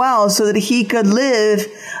him as well so that he could live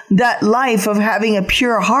that life of having a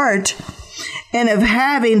pure heart and of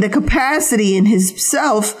having the capacity in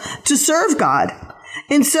himself to serve God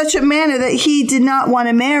in such a manner that he did not want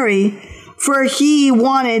to marry, for he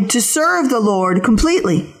wanted to serve the Lord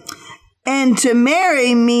completely. And to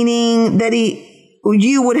marry, meaning that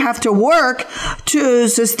you would have to work to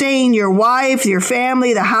sustain your wife, your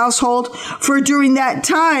family, the household. For during that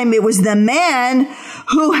time, it was the man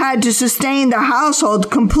who had to sustain the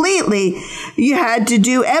household completely. You had to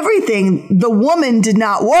do everything. The woman did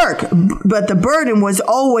not work, but the burden was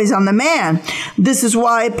always on the man. This is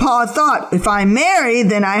why Paul thought, if I marry,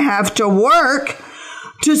 then I have to work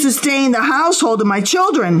to sustain the household of my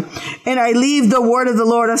children, and I leave the word of the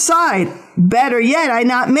Lord aside. Better yet, I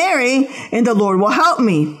not marry, and the Lord will help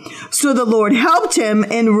me. So the Lord helped him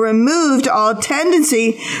and removed all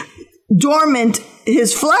tendency, dormant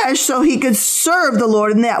his flesh, so he could serve the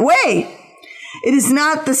Lord in that way. It is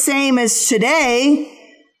not the same as today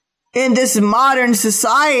in this modern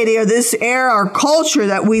society or this era or culture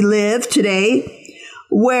that we live today,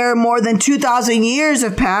 where more than 2,000 years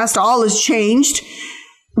have passed, all has changed,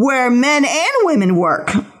 where men and women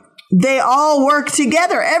work. They all work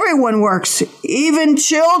together. Everyone works. Even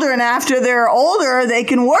children, after they're older, they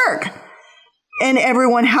can work. And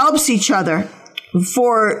everyone helps each other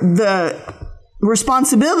for the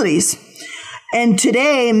responsibilities. And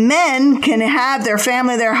today, men can have their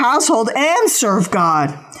family, their household, and serve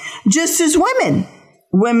God, just as women.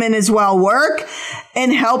 Women as well work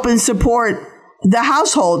and help and support the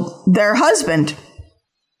household, their husband,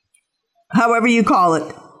 however you call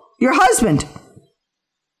it, your husband.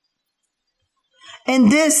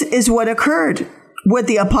 And this is what occurred with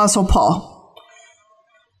the Apostle Paul,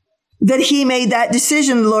 that he made that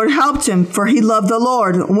decision. The Lord helped him, for he loved the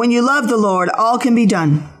Lord. When you love the Lord, all can be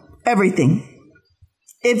done, everything.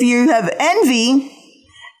 If you have envy,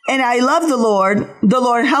 and I love the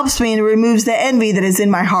Lord helps me and removes the envy that is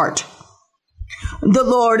in my heart. The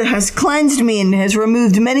Lord has cleansed me and has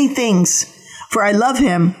removed many things, for I love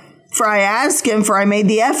him. For I asked him, for I made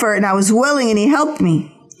the effort, and I was willing, and he helped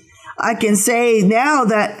me. I can say now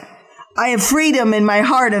that I have freedom in my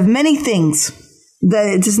heart of many things that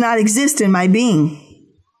it does not exist in my being.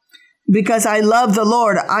 Because I love the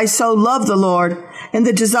Lord, I so love the Lord, and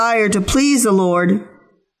the desire to please the Lord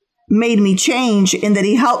made me change, in that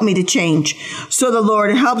he helped me to change. So the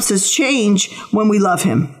Lord helps us change when we love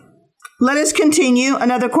him. Let us continue.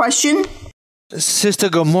 Another question. Sister,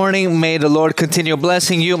 good morning. May the Lord continue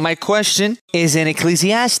blessing you. My question is in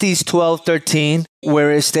Ecclesiastes 12:13,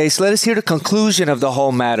 where it states, let us hear the conclusion of the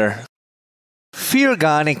whole matter. Fear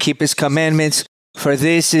God and keep his commandments, for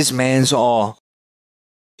this is man's all.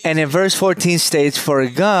 And in verse 14 states, for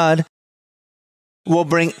God will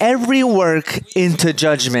bring every work into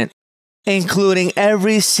judgment, including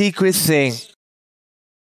every secret thing,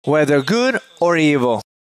 whether good or evil.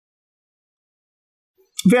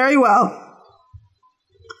 Very well.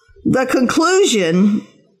 The conclusion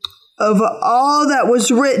of all that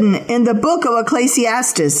was written in the book of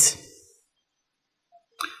Ecclesiastes.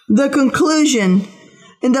 The conclusion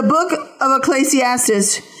in the book of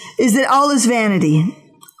Ecclesiastes is that all is vanity.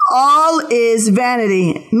 All is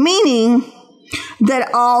vanity, meaning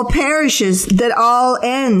that all perishes, that all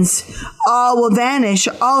ends, all will vanish,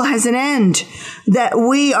 all has an end. That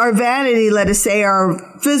we are vanity, let us say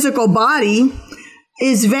our physical body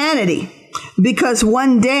is vanity, because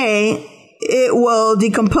one day it will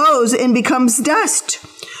decompose and becomes dust.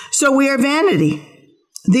 So we are vanity.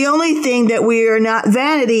 The only thing that we are not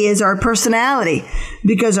vanity is our personality,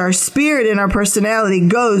 because our spirit and our personality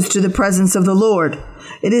goes to the presence of the Lord.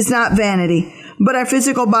 It is not vanity, but our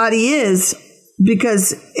physical body is,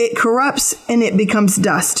 because it corrupts and it becomes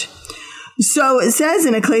dust. So it says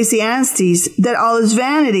in Ecclesiastes that all is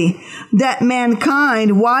vanity, that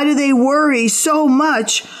mankind, why do they worry so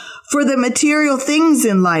much for the material things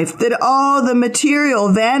in life, that all the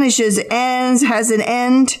material vanishes, ends, has an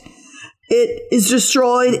end? It is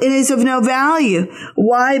destroyed and is of no value.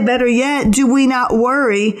 Why, better yet, do we not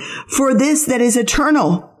worry for this that is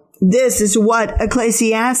eternal? This is what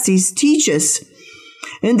Ecclesiastes teaches.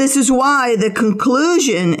 And this is why the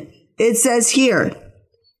conclusion, it says here,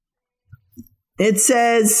 it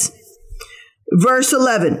says, verse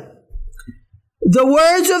 11, the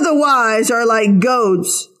words of the wise are like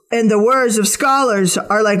goads, and the words of scholars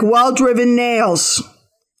are like well-driven nails,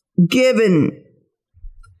 given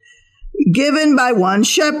by one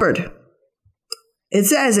shepherd. It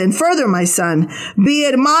says, and further, my son, be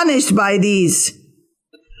admonished by these.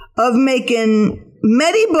 Of making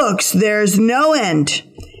many books there's no end,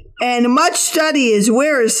 and much study is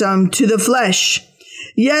wearisome to the flesh.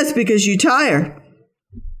 Yes, because you tire.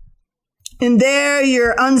 And there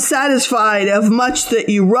you're unsatisfied of much that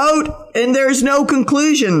you wrote, and there's no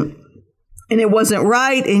conclusion. And it wasn't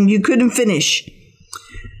right, and you couldn't finish.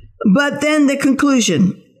 But then the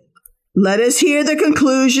conclusion. Let us hear the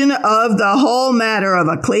conclusion of the whole matter of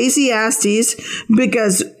Ecclesiastes,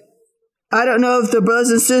 because I don't know if the brothers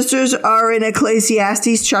and sisters are in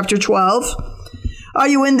Ecclesiastes chapter 12. Are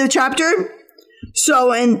you in the chapter?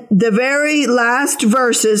 So in the very last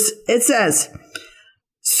verses, it says,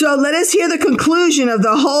 so let us hear the conclusion of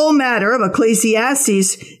the whole matter of Ecclesiastes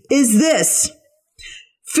is this.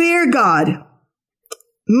 Fear God,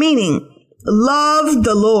 meaning love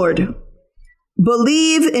the Lord,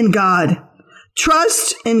 believe in God,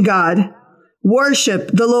 trust in God,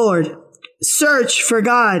 worship the Lord, search for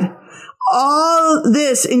God. All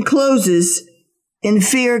this encloses in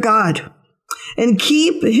fear God and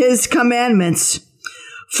keep his commandments.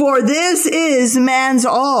 For this is man's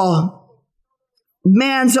all.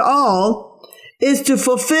 Man's all is to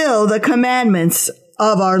fulfill the commandments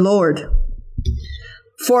of our Lord.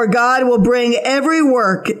 For God will bring every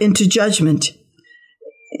work into judgment,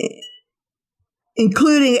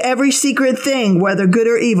 including every secret thing, whether good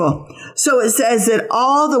or evil. So it says that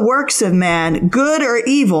all the works of man, good or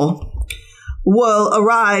evil, will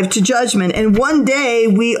arrive to judgment. And one day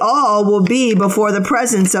we all will be before the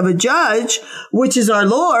presence of a judge, which is our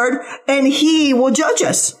Lord, and he will judge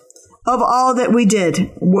us of all that we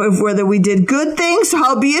did. Whether we did good things,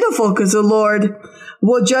 how beautiful, because the Lord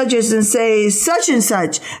will judge us and say, such and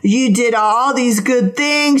such, you did all these good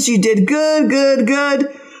things, you did good.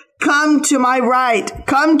 Come to my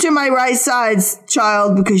right side,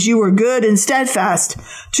 child, because you were good and steadfast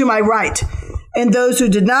to my right. And those who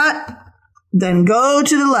did not, then go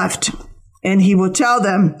to the left. And he will tell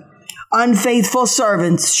them, unfaithful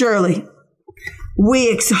servants, surely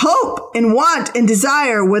we hope and want and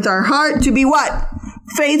desire with our heart to be what?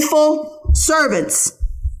 Faithful servants,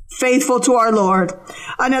 faithful to our Lord.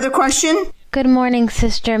 Another question? Good morning,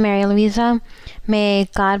 Sister Mary Louisa. May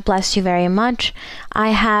God bless you very much. I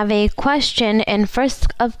have a question in 1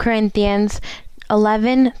 of Corinthians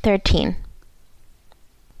 11:13.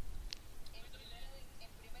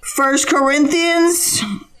 1 Corinthians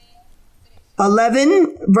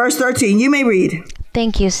 11, verse 13. You may read.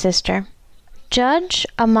 Thank you, Sister. Judge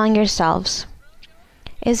among yourselves.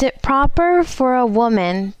 Is it proper for a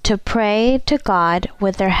woman to pray to God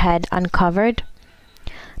with her head uncovered?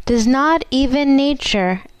 Does not even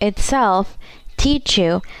nature itself teach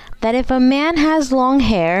you that if a man has long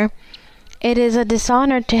hair, it is a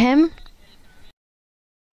dishonor to him?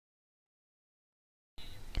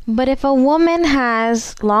 But if a woman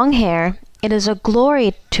has long hair, it is a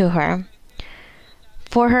glory to her,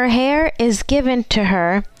 for her hair is given to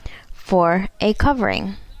her for a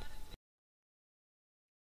covering.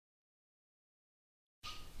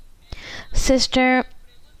 Sister,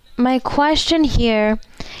 my question here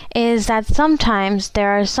is that sometimes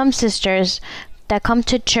there are some sisters that come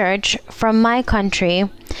to church from my country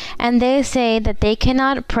and they say that they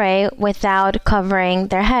cannot pray without covering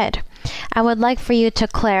their head. I would like for you to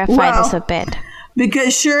clarify this a bit.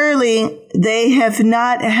 Because surely they have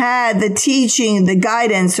not had the teaching, the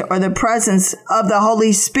guidance, or the presence of the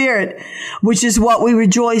Holy Spirit, which is what we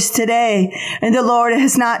rejoice today. And the Lord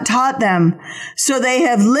has not taught them. So they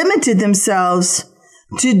have limited themselves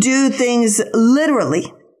to do things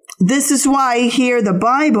literally. This is why here the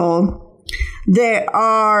Bible, there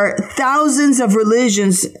are thousands of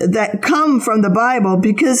religions that come from the Bible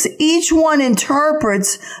because each one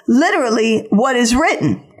interprets literally what is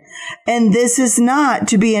written. And this is not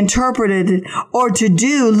to be interpreted or to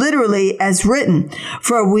do literally as written.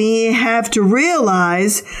 For we have to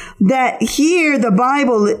realize that here the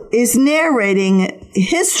Bible is narrating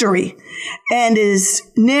history and is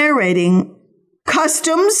narrating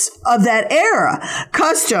customs of that era.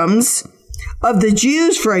 Customs of the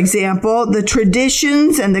Jews, for example, the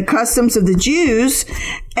traditions and the customs of the Jews.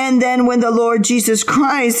 And then when the Lord Jesus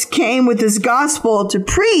Christ came with his gospel to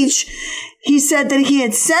preach, he said that he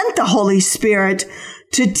had sent the Holy Spirit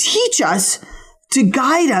to teach us, to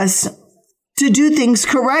guide us, to do things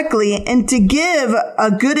correctly, and to give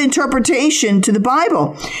a good interpretation to the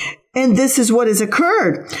Bible. And this is what has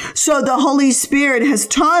occurred. So the Holy Spirit has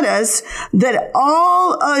taught us that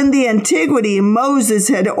all in the antiquity, Moses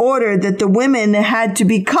had ordered that the women had to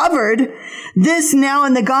be covered. This now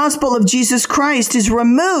in the gospel of Jesus Christ is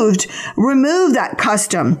removed that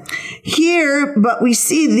custom. Here, but we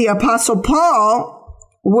see the Apostle Paul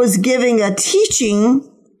was giving a teaching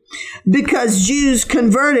because Jews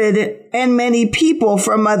converted and many people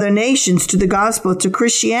from other nations to the gospel, to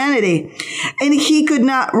Christianity. And he could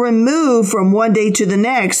not remove from one day to the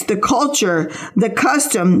next the culture, the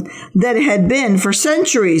custom that had been for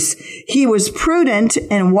centuries. He was prudent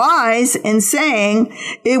and wise in saying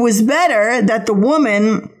it was better that the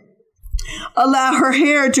woman allow her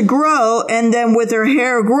hair to grow, and then with her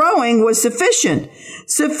hair growing was sufficient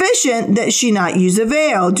that she not use a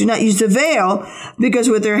veil. Do not use a veil, because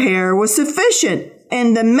with her hair was sufficient.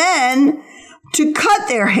 And the men to cut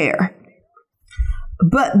their hair.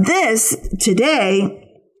 But this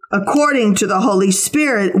today, according to the Holy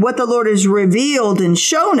Spirit, what the Lord has revealed and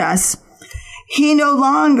shown us, he no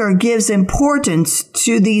longer gives importance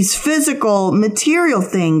to these physical, material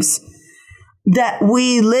things that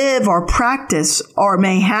we live or practice or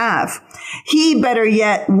may have. He, better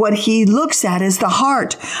yet, what he looks at is the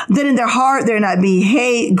heart. That in their heart there not be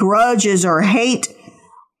hate, grudges, or hate.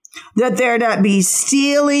 That there not be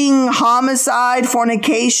stealing, homicide,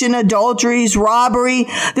 fornication, adulteries, robbery.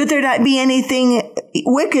 That there not be anything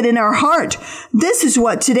wicked in our heart. This is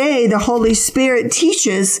what today the Holy Spirit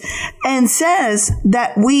teaches and says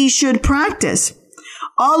that we should practice.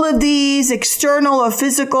 All of these external or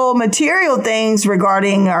physical material things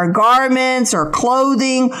regarding our garments or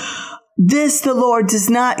clothing, this the Lord does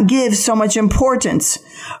not give so much importance.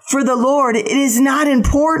 For the Lord, it is not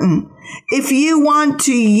important. If you want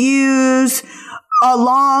to use a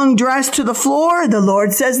long dress to the floor, the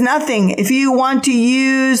Lord says nothing. If you want to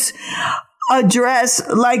use a dress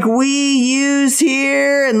like we use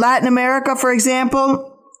here in Latin America, for example,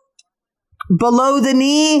 below the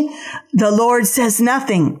knee, the Lord says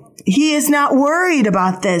nothing. He is not worried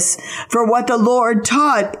about this. For what the Lord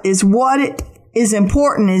taught is what is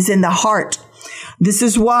important is in the heart. This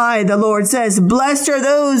is why the Lord says, blessed are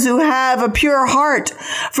those who have a pure heart,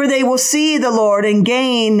 for they will see the Lord and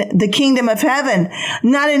gain the kingdom of heaven.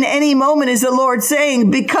 Not in any moment is the Lord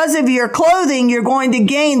saying, because of your clothing, you're going to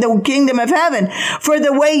gain the kingdom of heaven. For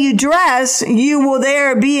the way you dress, you will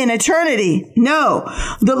there be in eternity. No,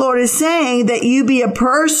 the Lord is saying that you be a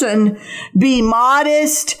person, be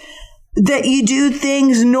modest, that you do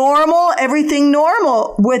things normal, everything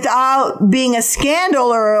normal, without being a scandal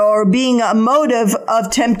or being a motive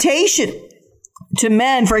of temptation to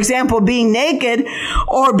men. For example, being naked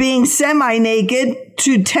or being semi-naked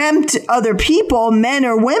to tempt other people, men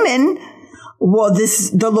or women. Well,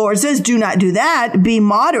 the Lord says, do not do that. Be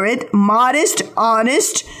moderate, modest,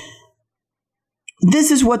 honest.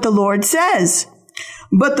 This is what the Lord says.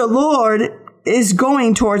 But the Lord is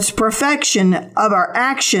going towards perfection of our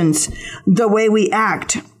actions, the way we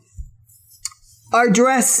act. Our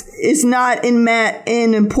dress is not in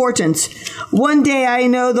importance. One day I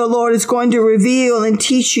know the Lord is going to reveal and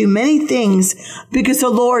teach you many things, because the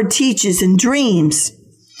Lord teaches in dreams.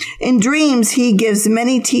 In dreams, he gives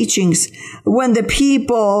many teachings. When the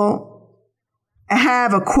people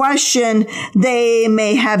have a question, they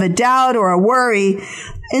may have a doubt or a worry,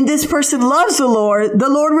 and this person loves the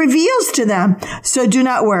Lord reveals to them. So do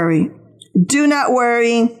not worry. Do not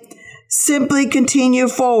worry. Simply continue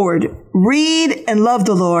forward. Read and love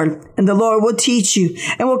the Lord, and the Lord will teach you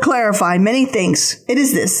and will clarify many things. It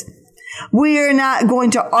is this. We are not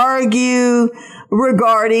going to argue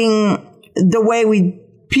regarding the way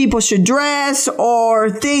people should dress or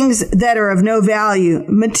things that are of no value,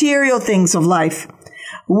 material things of life.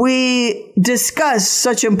 We discuss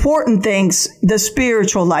such important things, the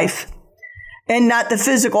spiritual life, and not the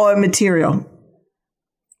physical or material.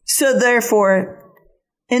 So therefore,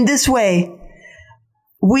 in this way,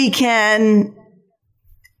 we can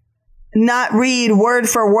not read word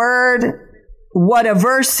for word what a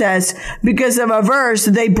verse says, because of a verse,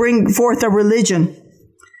 they bring forth a religion.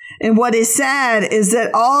 And what is sad is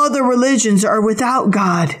that all the religions are without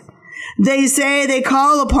God. They say they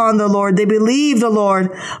call upon the Lord, they believe the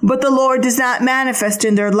Lord, but the Lord does not manifest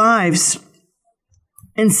in their lives.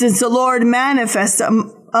 And since the Lord manifests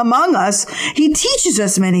among us, he teaches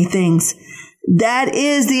us many things. That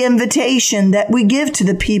is the invitation that we give to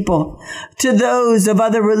the people, to those of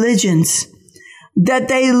other religions, that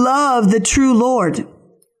they love the true Lord,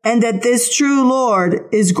 and that this true Lord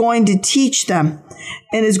is going to teach them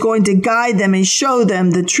and is going to guide them and show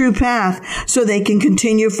them the true path so they can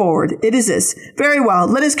continue forward. It is this. Very well.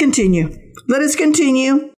 Let us continue. Let us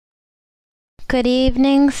continue. Good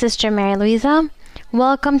evening, Sister Mary Louisa.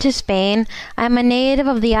 Welcome to Spain. I'm a native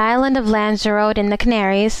of the island of Lanzarote in the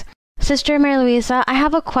Canaries. Sister Mary Louisa, I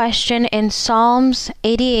have a question in Psalms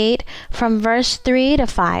 88 from verse 3 to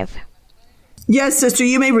 5. Yes, sister,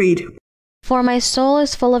 you may read. For my soul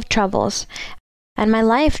is full of troubles, and my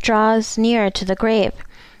life draws near to the grave.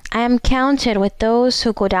 I am counted with those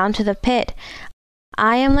who go down to the pit.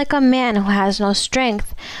 I am like a man who has no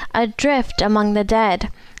strength, adrift among the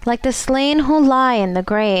dead, like the slain who lie in the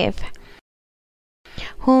grave,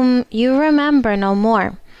 whom you remember no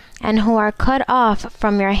more, and who are cut off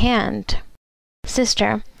from your hand.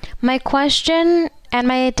 Sister, my question and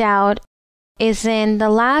my doubt is in the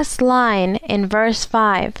last line in verse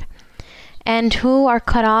 5, and who are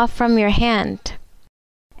cut off from your hand.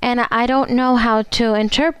 And I don't know how to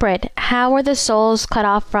interpret how were the souls cut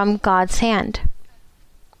off from God's hand.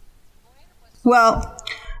 Well,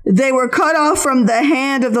 they were cut off from the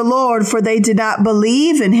hand of the Lord, for they did not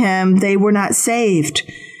believe in him. They were not saved.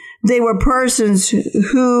 They were persons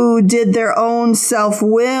who did their own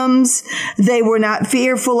self-whims. They were not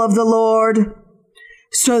fearful of the Lord.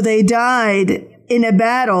 So they died in a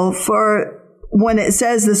battle, for when it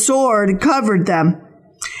says the sword covered them,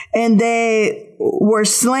 and they were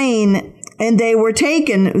slain and they were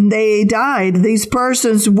taken, they died. These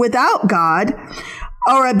persons without God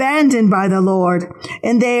are abandoned by the Lord,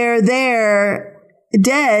 and they are there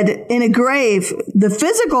dead in a grave, the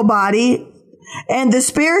physical body and the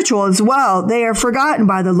spiritual as well. They are forgotten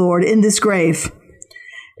by the Lord in this grave.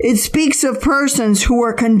 It speaks of persons who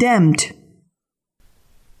are condemned.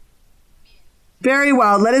 Very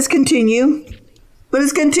well. Let us continue. Let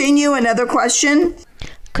us continue. Another question.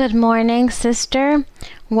 Good morning, sister.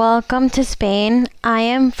 Welcome to Spain. I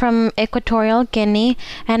am from Equatorial Guinea,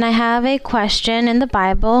 and I have a question in the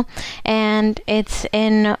Bible, and it's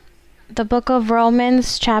in the book of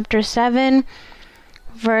Romans, chapter 7,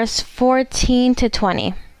 verse 14 to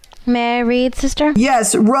 20. May I read, sister?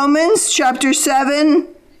 Yes, Romans chapter 7,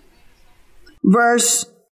 verse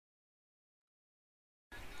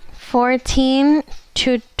 14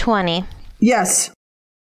 to 20. Yes.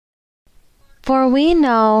 For we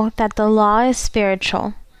know that the law is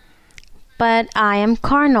spiritual, but I am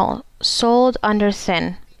carnal, sold under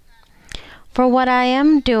sin. For what I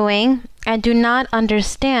am doing, I do not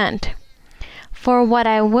understand. For what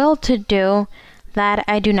I will to do, that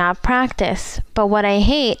I do not practice, but what I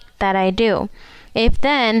hate, that I do. If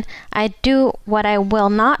then I do what I will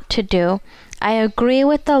not to do, I agree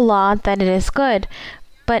with the law that it is good.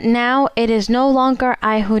 But now it is no longer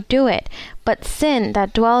I who do it, but sin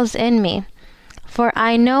that dwells in me. For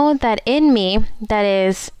I know that in me, that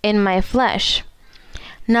is, in my flesh,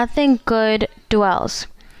 nothing good dwells.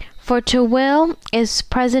 For to will is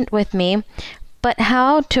present with me, but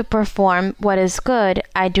how to perform what is good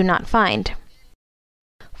I do not find.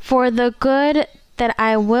 For the good that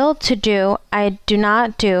I will to do, I do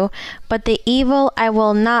not do, but the evil I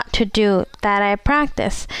will not to do, that I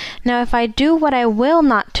practice. Now if I do what I will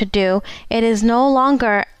not to do, it is no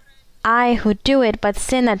longer I who do it, but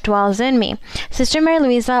sin that dwells in me. Sister Mary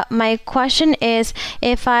Louisa, my question is,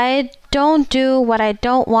 if I don't do what I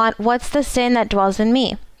don't want, what's the sin that dwells in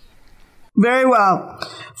me? Very well.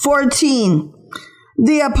 14.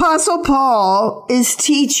 The Apostle Paul is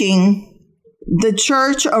teaching the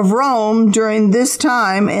Church of Rome during this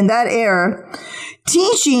time, in that era,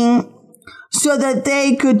 teaching so that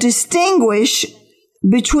they could distinguish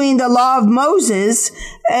between the law of Moses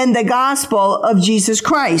and the gospel of Jesus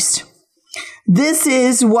Christ. This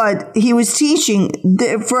is what he was teaching,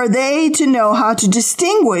 for they to know how to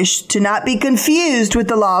distinguish, to not be confused with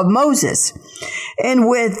the law of Moses and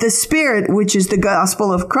with the Spirit, which is the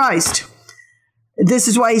gospel of Christ. This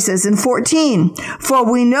is why he says in 14, for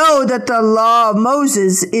we know that the law of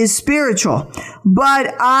Moses is spiritual,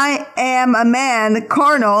 but I am a man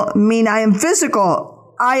carnal, mean I am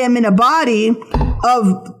physical. I am in a body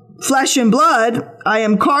of flesh and blood. I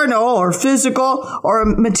am carnal or physical or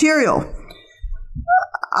material.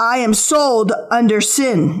 I am sold under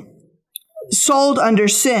sin,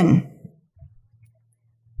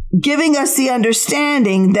 giving us the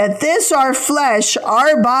understanding that this, our flesh,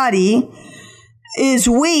 our body, is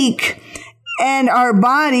weak, and our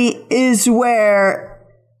body is where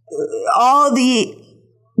all the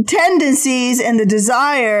tendencies and the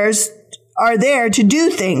desires are there to do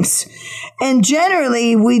things. And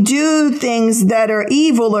generally, we do things that are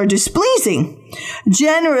evil or displeasing.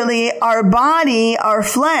 Generally, our body, our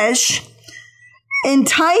flesh,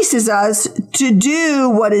 entices us to do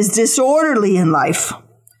what is disorderly in life.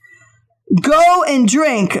 Go and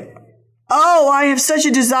drink. Oh, I have such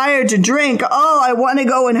a desire to drink. Oh, I want to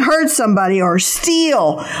go and hurt somebody or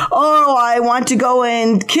steal. Oh, I want to go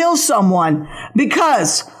and kill someone,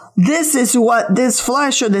 because this is what this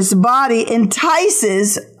flesh or this body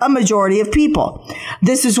entices a majority of people.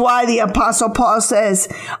 This is why the Apostle Paul says,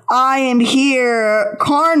 I am here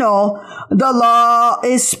carnal. The law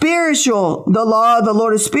is spiritual. The law of the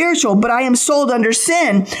Lord is spiritual, but I am sold under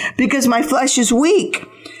sin because my flesh is weak.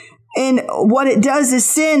 And what it does is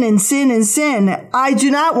sin and sin and sin. I do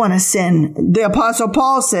not want to sin. The Apostle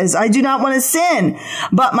Paul says, I do not want to sin,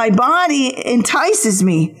 but my body entices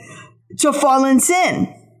me to fall in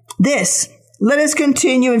sin. Let us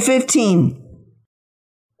continue in 15.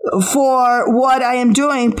 For what I am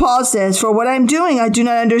doing, Paul says, for what I am doing, I do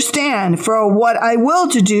not understand. For what I will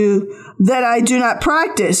to do, that I do not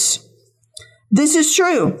practice. This is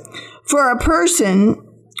true. For a person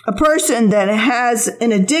that has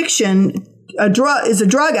an addiction, is a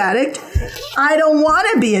drug addict. I don't want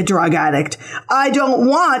to be a drug addict.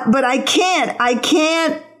 But I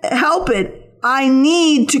can't help it. I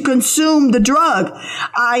need to consume the drug.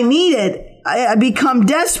 I need it. I become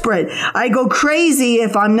desperate. I go crazy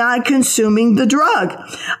if I'm not consuming the drug.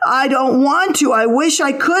 I don't want to. I wish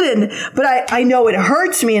I couldn't, but I know it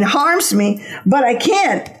hurts me and harms me, but I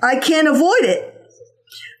can't. I can't avoid it.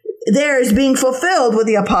 There is being fulfilled what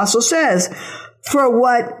the apostle says. For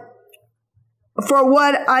what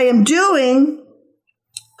I am doing,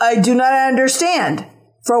 I do not understand.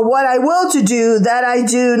 For what I will to do, that I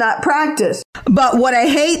do not practice. But what I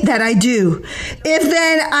hate, that I do. If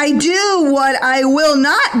then I do what I will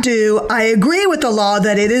not do, I agree with the law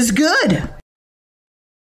that it is good.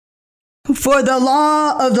 For the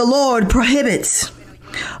law of the Lord prohibits.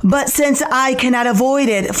 But since I cannot avoid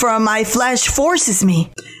it, for my flesh forces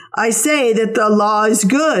me, I say that the law is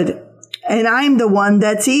good, and I'm the one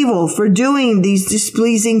that's evil for doing these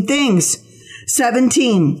displeasing things.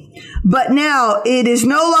 17. But now it is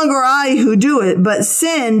no longer I who do it, but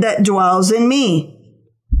sin that dwells in me.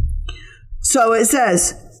 So it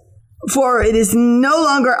says, for it is no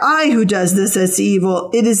longer I who does this that's evil.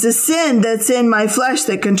 It is the sin that's in my flesh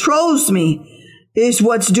that controls me, is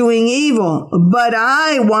what's doing evil. But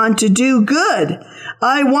I want to do good.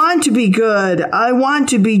 I want to be good. I want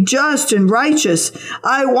to be just and righteous.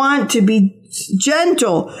 I want to be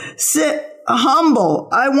gentle, humble.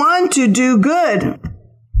 I want to do good.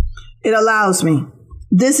 It allows me.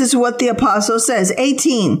 This is what the apostle says.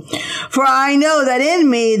 18. For I know that in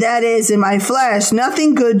me, that is in my flesh,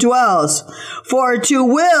 nothing good dwells. For to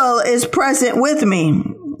will is present with me.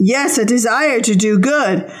 Yes, a desire to do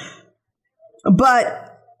good.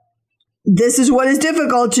 But this is what is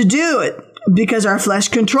difficult to do it because our flesh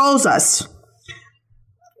controls us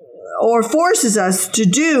or forces us to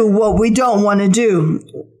do what we don't want to do.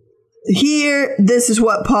 Here, this is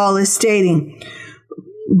what Paul is stating.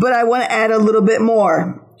 But I want to add a little bit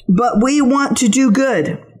more. But we want to do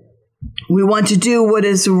good. We want to do what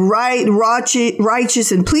is right,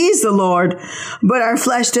 righteous, and please the Lord, but our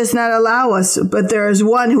flesh does not allow us. But there is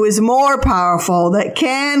one who is more powerful that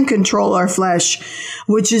can control our flesh,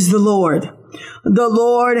 which is the Lord. The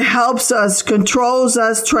Lord helps us, controls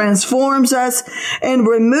us, transforms us, and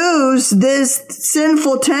removes this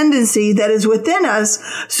sinful tendency that is within us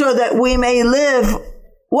so that we may live,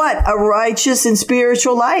 what? A righteous and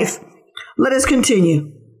spiritual life. Let us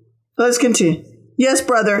continue. Yes,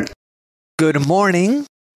 brother. Good morning.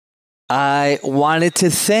 I wanted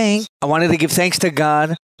to give thanks to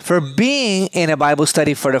God for being in a Bible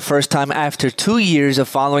study for the first time after 2 years of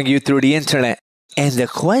following you through the internet. And the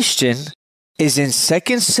question is in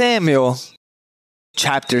 2 Samuel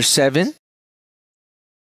chapter 7,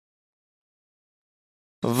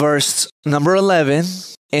 verse number 11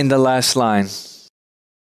 in the last line.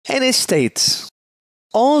 And it states,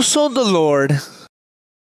 "Also the Lord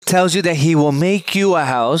tells you that he will make you a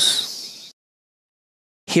house."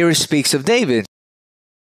 Here it speaks of David.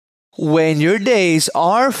 "When your days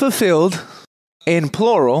are fulfilled, in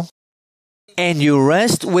plural, and you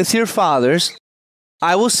rest with your fathers,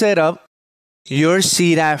 I will set up your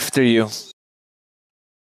seed after you,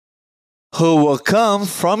 who will come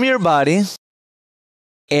from your body,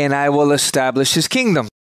 and I will establish his kingdom."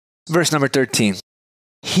 Verse number 13.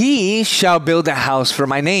 "He shall build a house for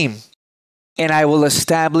my name, and I will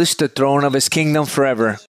establish the throne of his kingdom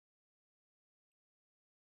forever.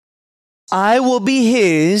 I will be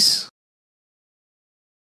his."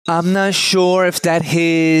 I'm not sure if that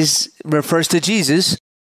his refers to Jesus.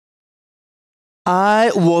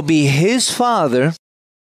 "I will be his father,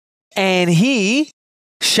 and he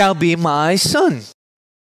shall be my son.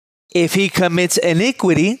 If he commits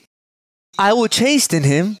iniquity, I will chasten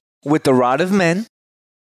him with the rod of men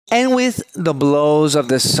and with the blows of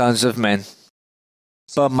the sons of men.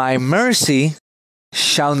 But my mercy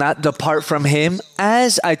shall not depart from him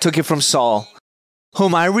as I took it from Saul,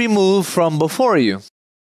 whom I removed from before you.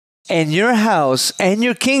 And your house and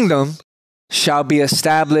your kingdom shall be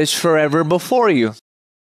established forever before you.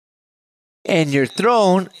 And your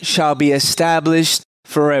throne shall be established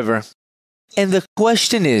forever." And the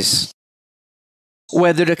question is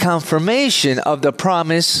whether the confirmation of the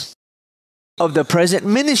promise of the present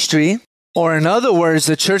ministry, or in other words,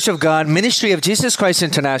 the Church of God, Ministry of Jesus Christ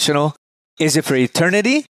International, is it for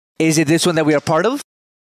eternity? Is it this one that we are part of?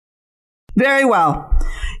 Very well.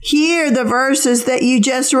 Here, the verses that you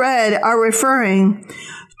just read are referring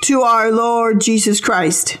to our Lord Jesus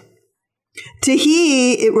Christ. To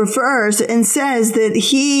he, it refers and says that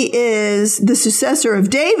he is the successor of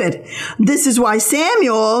David. This is why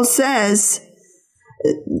Samuel says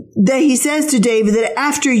that he says to David that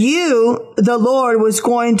after you, the Lord was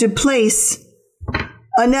going to place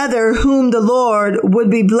another whom the Lord would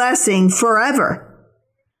be blessing forever,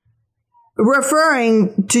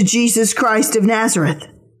 referring to Jesus Christ of Nazareth.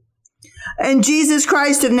 And Jesus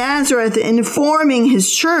Christ of Nazareth, in forming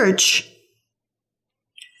his church,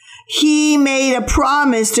 he made a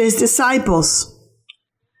promise to his disciples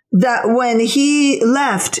that when he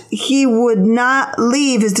left, he would not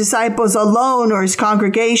leave his disciples alone or his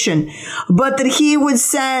congregation, but that he would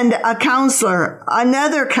send a counselor,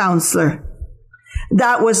 another counselor.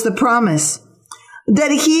 That was the promise.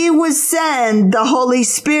 That he would send the Holy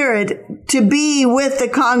Spirit to be with the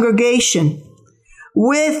congregation,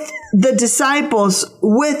 with the disciples,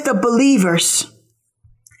 with the believers.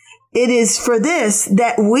 It is for this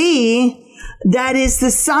that that is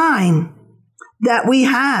the sign that we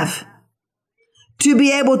have to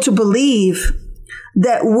be able to believe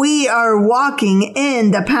that we are walking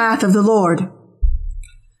in the path of the Lord,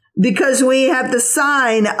 because we have the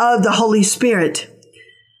sign of the Holy Spirit,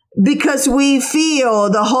 because we feel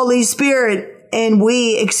the Holy Spirit and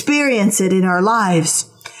we experience it in our lives,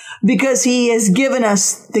 because he has given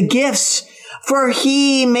us the gifts, for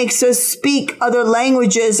he makes us speak other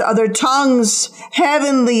languages, other tongues,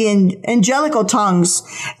 heavenly and angelical tongues.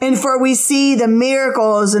 And for we see the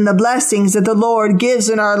miracles and the blessings that the Lord gives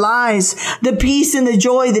in our lives, the peace and the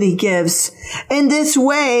joy that he gives. In this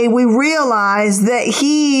way, we realize that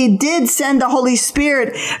he did send the Holy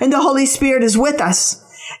Spirit, and the Holy Spirit is with us.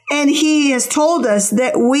 And he has told us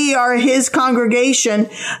that we are his congregation,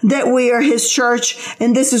 that we are his church,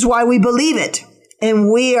 and this is why we believe it.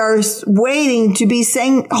 And we are waiting to be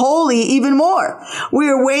holy even more. We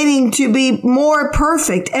are waiting to be more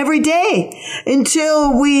perfect every day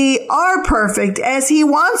until we are perfect as he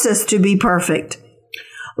wants us to be perfect.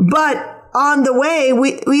 But on the way,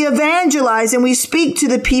 we evangelize and we speak to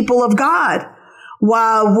the people of God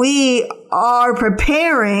while we are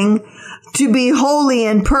preparing to be holy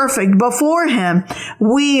and perfect before him.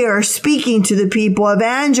 We are speaking to the people,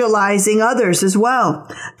 evangelizing others as well,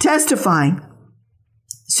 testifying.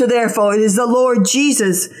 So therefore, it is the Lord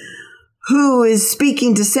Jesus who is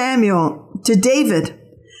speaking to Samuel, to David.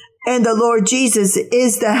 And the Lord Jesus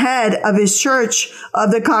is the head of his church,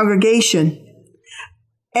 of the congregation.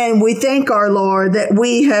 And we thank our Lord that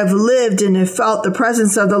we have lived and have felt the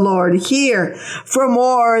presence of the Lord here for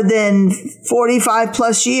more than 45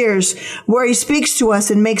 plus years, where he speaks to us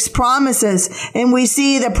and makes promises. And we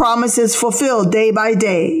see the promises fulfilled day by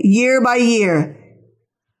day, year by year.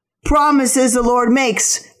 Promises the Lord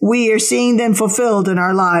makes, we are seeing them fulfilled in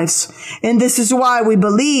our lives. And this is why we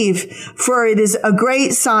believe, for it is a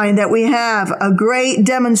great sign that we have, a great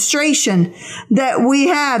demonstration that we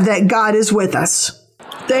have that God is with us.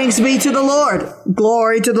 Thanks be to the Lord.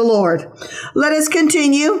 Glory to the Lord. Let us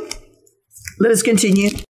continue.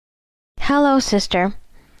 Hello, sister.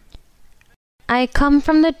 I come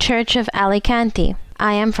from the Church of Alicante.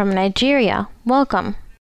 I am from Nigeria. Welcome.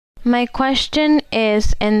 My question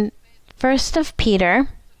is in 1 Peter,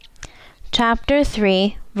 chapter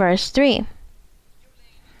 3, verse 3.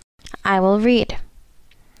 I will read.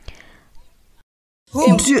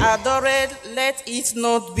 Whom adored, let it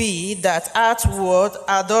not be that outward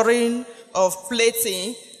adoring of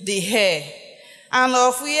plaiting the hair, and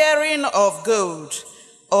of wearing of gold,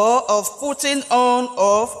 or of putting on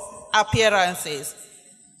of appearances.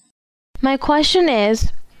 My question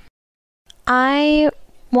is, I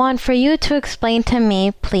want for you to explain to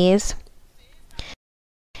me, please,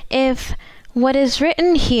 if what is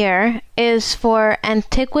written here is for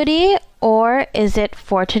antiquity or is it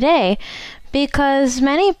for today? Because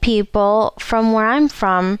many people from where I'm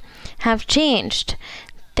from have changed.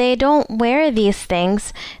 They don't wear these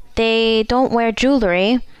things. They don't wear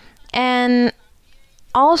jewelry. And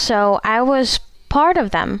also, I was part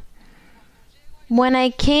of them. When I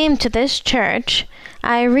came to this church,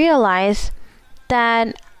 I realized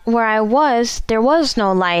that where I was, there was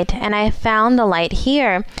no light, and I found the light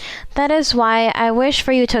here. That is why I wish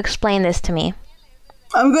for you to explain this to me.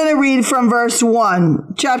 I'm going to read from verse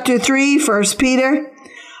 1, chapter 3, 1 Peter.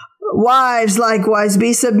 Wives, likewise,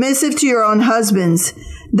 be submissive to your own husbands,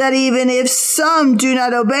 that even if some do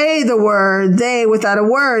not obey the word, they without a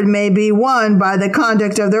word may be won by the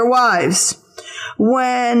conduct of their wives.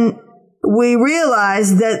 When we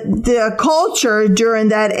realize that the culture during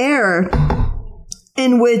that era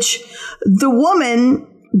in which the woman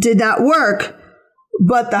did not work,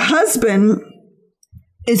 but the husband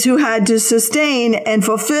is who had to sustain and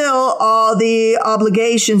fulfill all the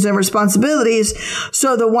obligations and responsibilities.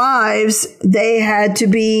 So the wives, they had to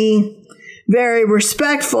be very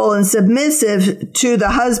respectful and submissive to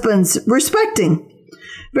the husbands, respecting.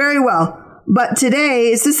 Very well. But today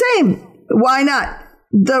it's the same. Why not?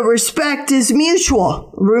 The respect is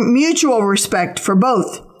mutual respect for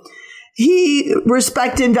both. He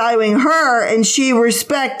respect and valuing her, and she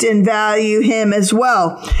respect and value him as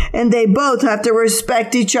well. And they both have to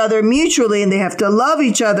respect each other mutually, and they have to love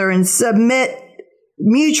each other and submit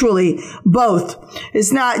mutually, both.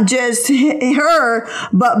 It's not just her,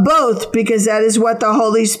 but both, because that is what the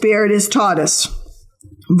Holy Spirit has taught us.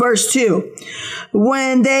 Verse 2,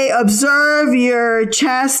 when they observe your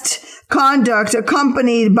chaste conduct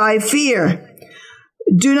accompanied by fear,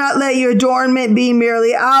 do not let your adornment be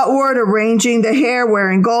merely outward, arranging the hair,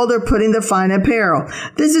 wearing gold, or putting the fine apparel.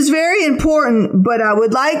 This is very important, but I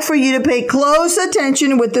would like for you to pay close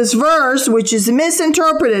attention with this verse, which is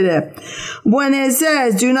misinterpreted. When it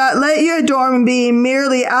says, do not let your adornment be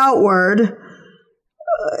merely outward,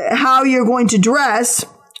 how you're going to dress,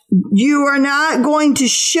 you're not going to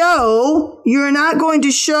show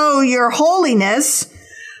your holiness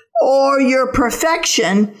or your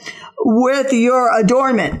perfection with your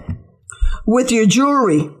adornment, with your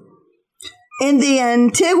jewelry. In the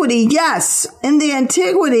antiquity, yes. In the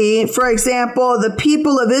antiquity, for example, the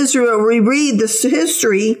people of Israel, we read this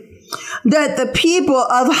history, that the people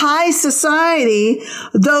of high society,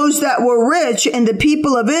 those that were rich and the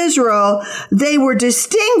people of Israel, they were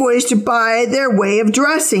distinguished by their way of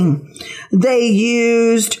dressing. They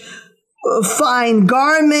used fine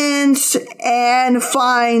garments and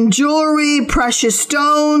fine jewelry, precious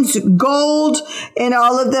stones, gold, and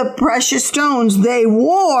all of the precious stones they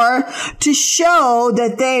wore to show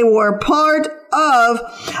that they were part of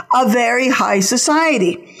a very high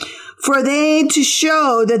society, for they to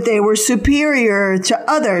show that they were superior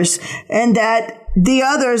to others and that the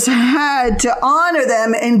others had to honor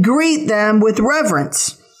them and greet them with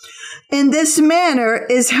reverence. In this manner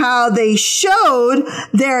is how they showed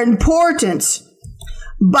their importance,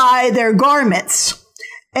 by their garments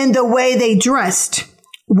and the way they dressed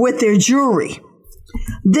with their jewelry.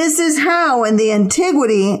 This is how in the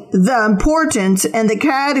antiquity the importance and the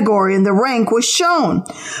category and the rank was shown.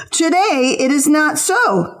 Today it is not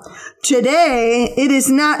so. Today it is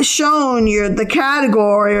not shown the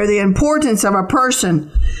category or the importance of a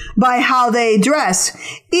person by how they dress.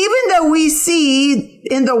 Even though we see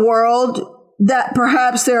in the world that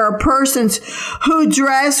perhaps there are persons who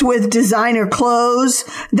dress with designer clothes,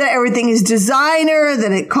 that everything is designer,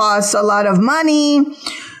 that it costs a lot of money.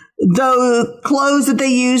 The clothes that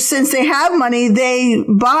they use, since they have money, they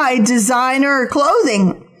buy designer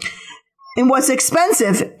clothing and what's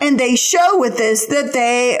expensive. And they show with this that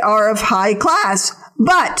they are of high class.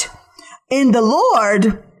 But in the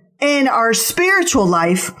Lord, in our spiritual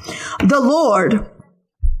life, the Lord,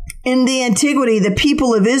 in the antiquity, the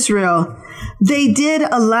people of Israel, they did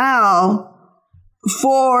allow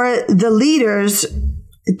for the leaders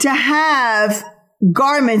to have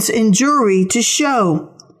garments and jewelry to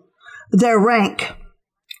show their rank,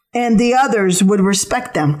 and the others would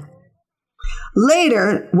respect them.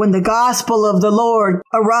 Later, when the gospel of the Lord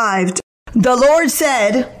arrived, the Lord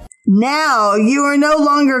said, now you are no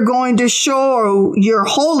longer going to show your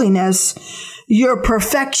holiness, your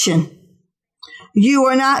perfection. You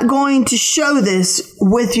are not going to show this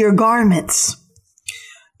with your garments.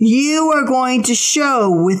 You are going to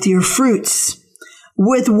show with your fruits,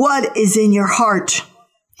 with what is in your heart,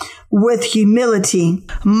 with humility,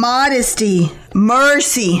 modesty,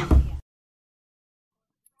 mercy.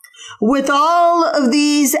 With all of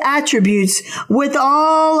these attributes, with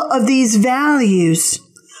all of these values,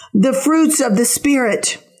 the fruits of the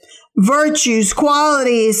Spirit, virtues,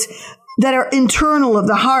 qualities that are internal of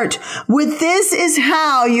the heart. With this is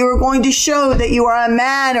how you are going to show that you are a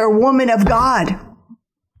man or woman of God.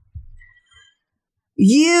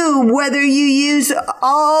 You, whether you use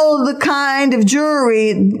all the kind of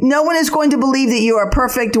jewelry, no one is going to believe that you are a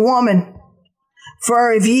perfect woman.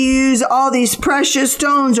 For if you use all these precious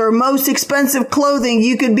stones or most expensive clothing,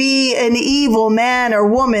 you could be an evil man or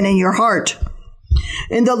woman in your heart,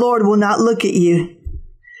 and the Lord will not look at you.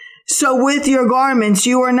 So with your garments,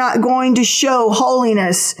 you are not going to show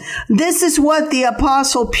holiness. This is what the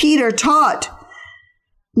Apostle Peter taught.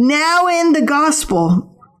 Now in the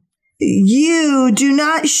gospel, you do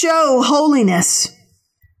not show holiness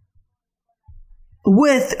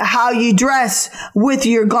with how you dress, with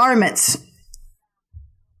your garments,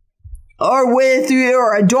 or with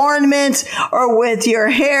your adornments, or with your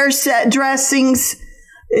hair set dressings.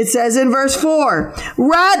 It says in verse 4,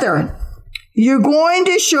 rather, you're going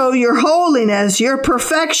to show your holiness, your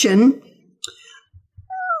perfection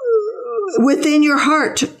within your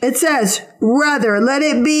heart. It says, rather, let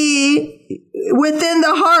it be within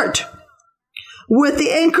the heart, with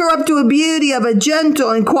the incorruptible beauty of a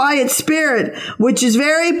gentle and quiet spirit, which is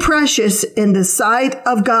very precious in the sight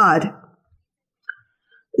of God.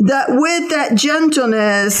 That with that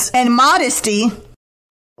gentleness and modesty,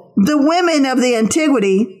 the women of the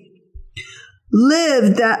antiquity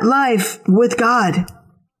lived that life with God.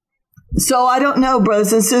 So I don't know,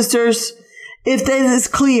 brothers and sisters, if this is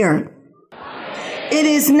clear. It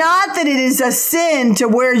is not that it is a sin to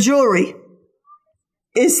wear jewelry.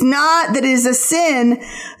 It's not that it is a sin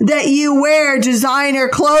that you wear designer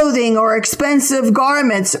clothing or expensive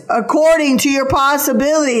garments according to your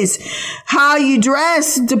possibilities. How you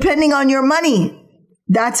dress depending on your money.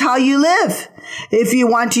 That's how you live. If you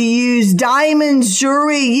want to use diamonds,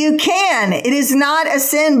 jewelry, you can. It is not a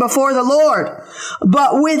sin before the Lord.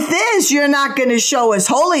 But with this, you're not going to show us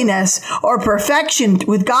holiness or perfection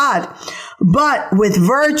with God, but with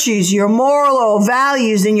virtues, your moral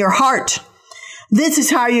values in your heart. This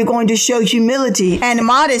is how you're going to show humility and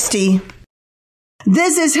modesty.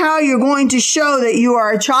 This is how you're going to show that you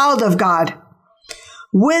are a child of God.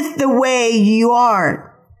 With the way you are,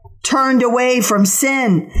 turned away from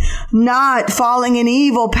sin, not falling in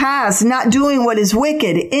evil paths, not doing what is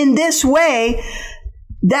wicked. In this way,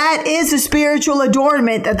 that is a spiritual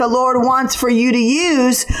adornment that the Lord wants for you to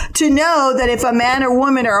use to know that if a man or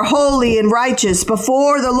woman are holy and righteous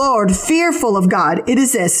before the Lord, fearful of God, it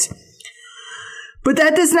is this. But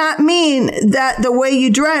that does not mean that the way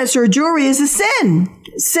you dress or jewelry is a sin.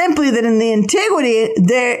 Simply that in the antiquity,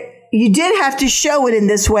 you did have to show it in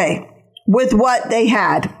this way with what they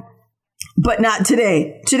had, but not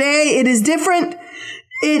today. Today it is different,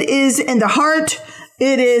 It is in the heart.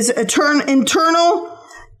 It is internal.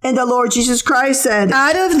 And the Lord Jesus Christ said,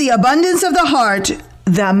 out of the abundance of the heart,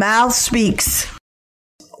 the mouth speaks.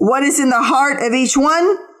 What is in the heart of each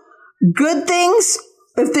one? Good things.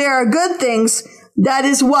 If there are good things, that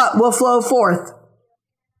is what will flow forth.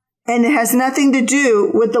 And it has nothing to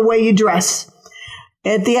do with the way you dress.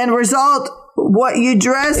 At the end result, what you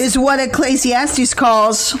dress is what Ecclesiastes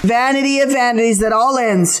calls vanity of vanities, that all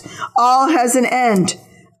ends. All has an end,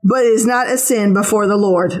 but is not a sin before the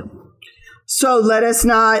Lord. So let us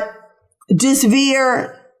not distort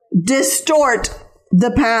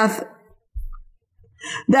the path.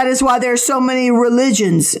 That is why there are so many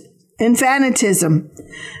religions and fanatism,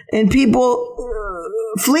 and people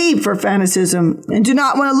flee for fanaticism and do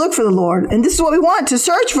not want to look for the Lord. And this is what we want, to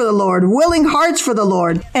search for the Lord, willing hearts for the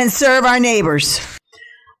Lord, and serve our neighbors.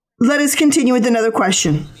 Let us continue with another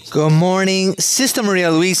question. Good morning, Sister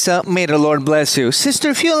Maria Luisa. May the Lord bless you. Sister,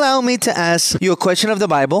 if you allow me to ask you a question of the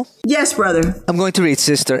Bible. Yes, brother. I'm going to read,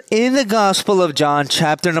 Sister. In the Gospel of John,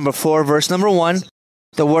 chapter number 4, verse number 1,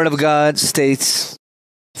 the Word of God states,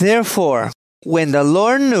 "Therefore, when the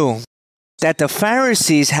Lord knew that the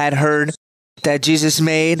Pharisees had heard that Jesus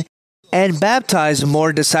made and baptized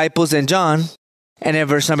more disciples than John," and in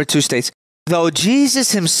verse number 2 states, "Though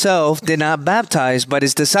Jesus himself did not baptize, but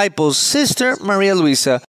his disciples," Sister Maria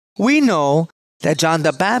Luisa, we know that John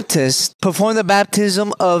the Baptist performed the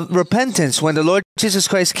baptism of repentance. When the Lord Jesus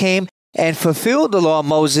Christ came and fulfilled the law of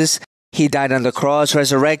Moses, he died on the cross,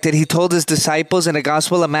 resurrected. He told his disciples in the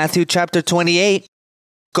Gospel of Matthew chapter 28,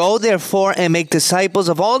 "Go therefore and make disciples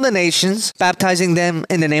of all the nations, baptizing them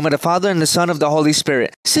in the name of the Father and the Son of the Holy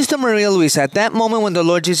Spirit." Sister Maria Luisa, at that moment when the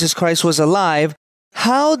Lord Jesus Christ was alive,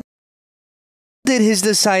 how did his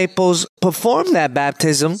disciples perform that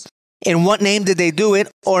baptism? In what name did they do it?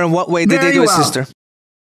 Or in what way did they do it, Sister?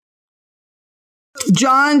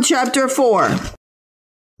 John chapter 4.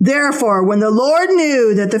 "Therefore, when the Lord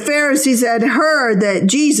knew that the Pharisees had heard that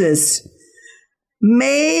Jesus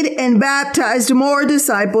made and baptized more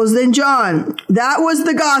disciples than John," that was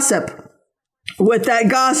the gossip. With that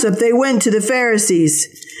gossip, they went to the Pharisees.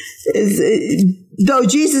 Though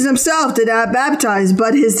Jesus himself did not baptize,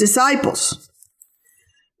 but his disciples.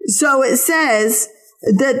 So it says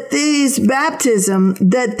that these baptism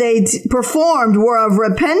that they performed were of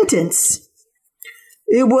repentance.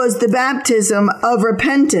 It was the baptism of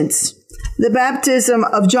repentance. The baptism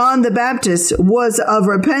of John the Baptist was of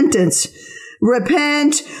repentance.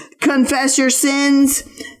 Repent, confess your sins,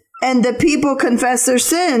 and the people confessed their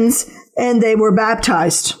sins, and they were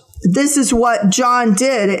baptized. This is what John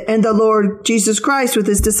did, and the Lord Jesus Christ with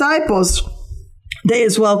his disciples. They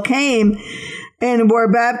as well came and were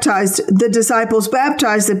baptized. The disciples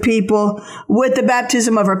baptized the people with the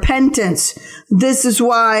baptism of repentance. This is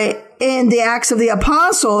why in the Acts of the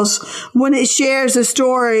Apostles, when it shares a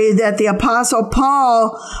story that the Apostle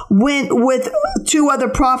Paul went with 2 other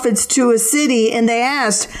prophets to a city, and they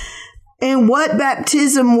asked, "In what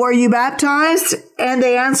baptism were you baptized?" And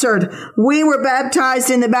they answered, "We were baptized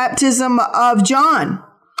in the baptism of John,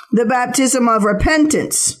 the baptism of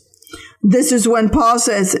repentance." This is when Paul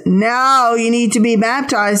says, now you need to be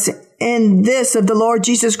baptized in this of the Lord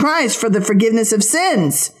Jesus Christ for the forgiveness of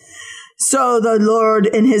sins. So the Lord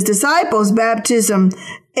and his disciples baptism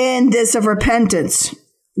in this of repentance.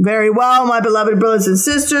 Very well, my beloved brothers and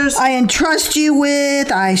sisters. I entrust you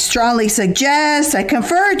with, I strongly suggest, I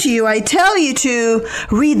confer to you, I tell you to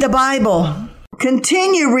read the Bible.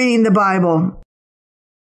 Continue reading the Bible.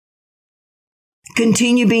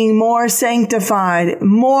 Continue being more sanctified,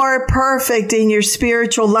 more perfect in your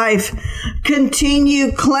spiritual life.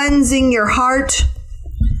 Continue cleansing your heart,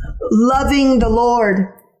 loving the Lord,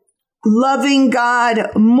 loving God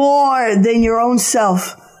more than your own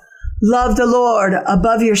self. Love the Lord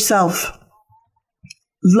above yourself.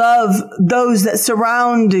 Love those that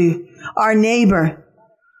surround you, our neighbor,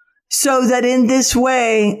 so that in this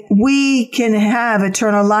way we can have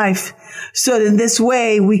eternal life. So that in this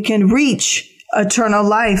way we can reach eternal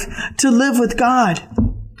life to live with God.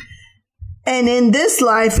 And in this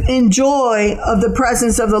life, enjoy of the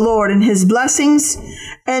presence of the Lord and his blessings.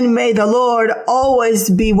 And may the Lord always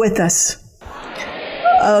be with us.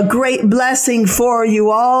 A great blessing for you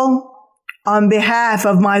all on behalf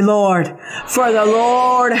of my Lord. For the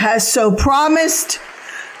Lord has so promised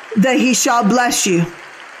that he shall bless you,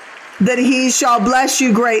 that he shall bless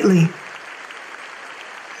you greatly.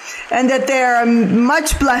 And that there are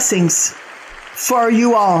much blessings for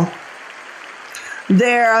you all.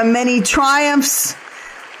 There are many triumphs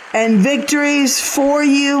and victories for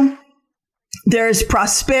you. There is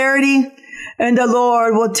prosperity And the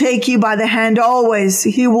Lord will take you by the hand always.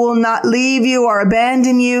 He will not leave you or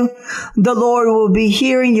abandon you. The Lord will be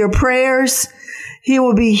hearing your prayers. He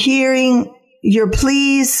will be hearing your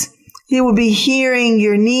pleas. He will be hearing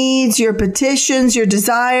your needs, your petitions, your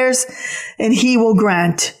desires, and He will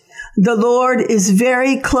grant. The Lord is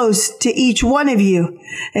very close to each one of you,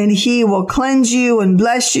 and He will cleanse you and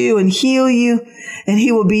bless you and heal you, and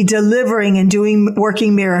He will be delivering and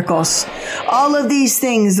working miracles. All of these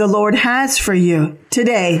things the Lord has for you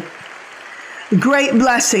today. Great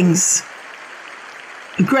blessings,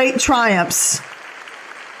 great triumphs,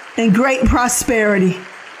 and great prosperity.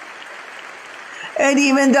 And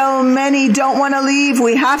even though many don't want to leave,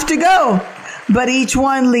 we have to go. But each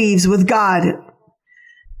one leaves with God.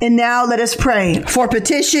 And now let us pray for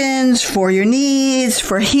petitions, for your needs,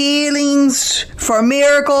 for healings, for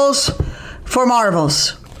miracles, for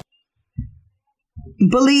marvels.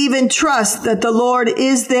 Believe and trust that the Lord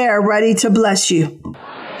is there ready to bless you.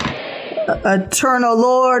 Eternal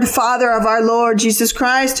Lord, Father of our Lord Jesus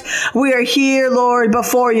Christ, we are here, Lord,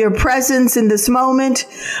 before your presence in this moment.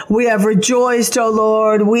 We have rejoiced, O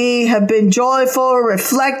Lord. We have been joyful,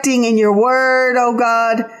 reflecting in your word, O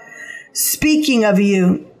God, speaking of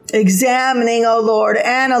you, examining, O Lord,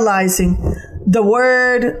 analyzing the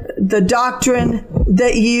word, the doctrine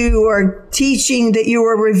that you are teaching, that you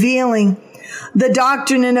are revealing, the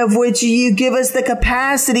doctrine of which you give us the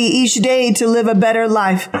capacity each day to live a better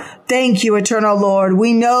life. Thank you, eternal Lord.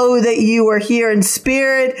 We know that you are here in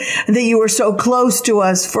spirit, that you are so close to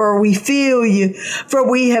us, for we feel you, for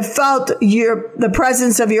we have felt the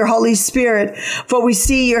presence of your Holy Spirit, for we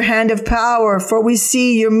see your hand of power, for we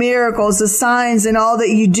see your miracles, the signs, and all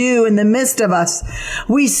that you do in the midst of us.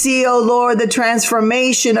 We see, O Lord, the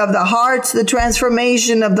transformation of the hearts, the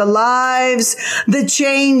transformation of the lives, the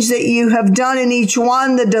change that you have done in each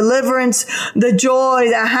one, the deliverance, the joy,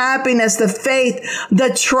 the happiness, the faith,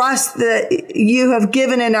 the trust that you have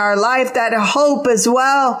given in our life, that hope as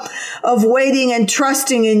well of waiting and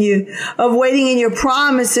trusting in you, of waiting in your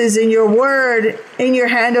promises, in your word, in your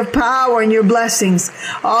hand of power, and your blessings.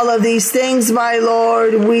 All of these things, my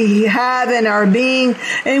Lord, we have in our being,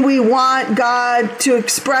 and we want, God, to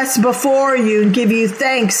express before you and give you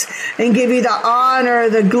thanks and give you the honor,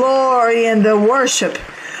 the glory, and the worship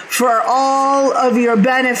for all of your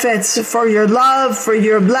benefits, for your love, for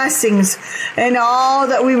your blessings, and all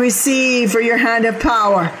that we receive for your hand of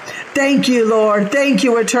power. Thank you, Lord. Thank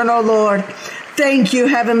you, eternal Lord. Thank you,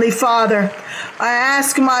 Heavenly Father. I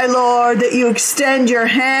ask, my Lord, that you extend your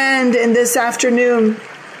hand in this afternoon.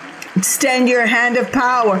 Extend your hand of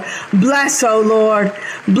power. Bless, O Lord.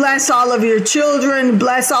 Bless all of your children.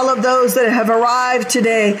 Bless all of those that have arrived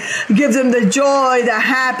today. Give them the joy, the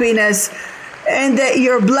happiness, and that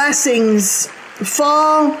your blessings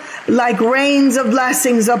fall like rains of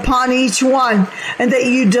blessings upon each one, and that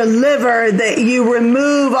you deliver, that you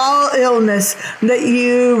remove all illness, that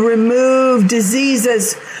you remove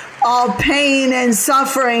diseases, all pain and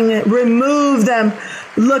suffering, remove them.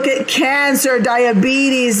 Look at cancer,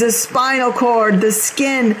 diabetes, the spinal cord, the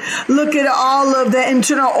skin. Look at all of the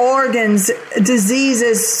internal organs,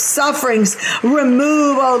 diseases, sufferings.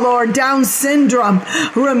 Remove, O Lord, Down syndrome.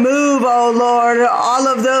 Remove, O Lord, all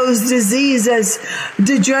of those diseases,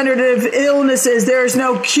 degenerative illnesses. There is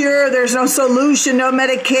no cure. There's no solution, no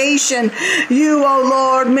medication. You, O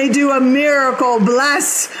Lord, may do a miracle.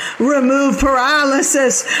 Bless, remove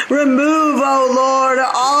paralysis. Remove, O Lord,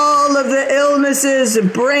 all of the illnesses,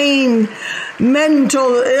 brain,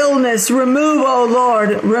 mental illness. Remove, O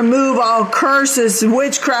Lord, remove all curses,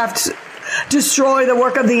 witchcraft. Destroy the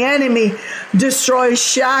work of the enemy. Destroy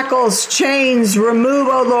shackles, chains. Remove,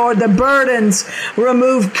 O Lord, the burdens.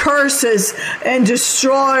 Remove curses and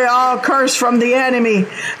destroy all curse from the enemy.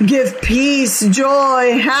 Give peace,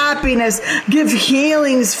 joy, happiness. Give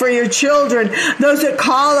healings for your children. Those that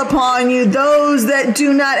call upon you, those that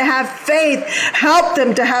do not have faith, help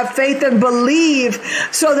them to have faith and believe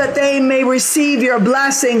so that they may receive your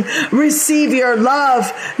blessing, receive your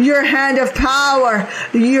love, your hand of power,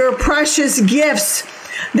 your precious gifts,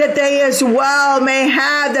 that they as well may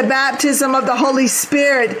have the baptism of the Holy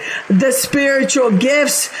Spirit, the spiritual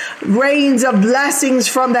gifts, rains of blessings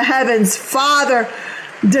from the heavens. Father,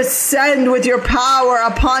 descend with your power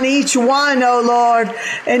upon each one, O Lord,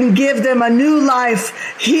 and give them a new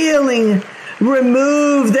life, healing.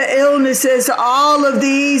 Remove the illnesses, all of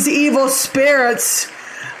these evil spirits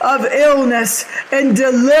of illness, and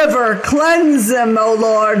deliver, cleanse them, O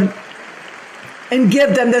Lord, and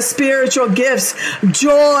give them the spiritual gifts,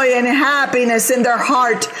 joy and happiness in their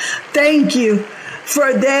heart. Thank you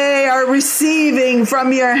for they are receiving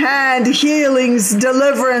from your hand healings,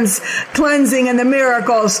 deliverance, cleansing, and the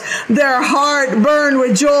miracles. Their heart burned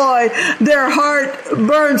with joy. Their heart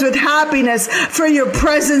burns with happiness, for your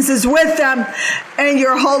presence is with them and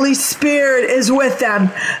your Holy Spirit is with them.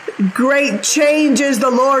 Great changes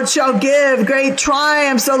the Lord shall give. Great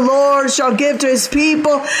triumphs the Lord shall give to his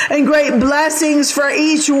people, and great blessings for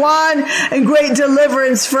each one, and great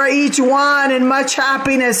deliverance for each one, and much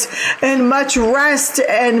happiness and much rest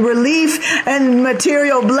and relief and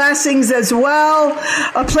material blessings as well.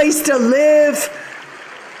 A place to live,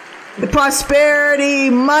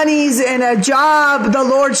 prosperity, monies, and a job the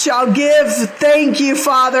Lord shall give. Thank you,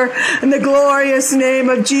 Father, in the glorious name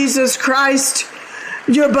of Jesus Christ,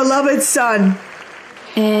 your beloved Son.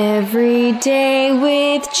 Every day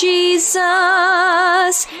with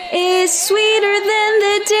Jesus is sweeter than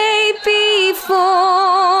the day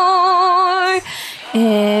before.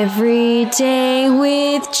 Every day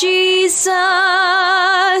with Jesus,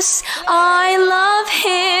 I love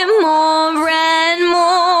him more and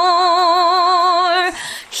more.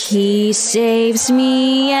 He saves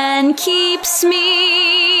me and keeps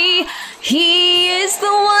me. He is the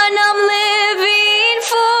one I'm living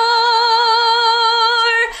for.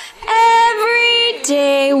 Every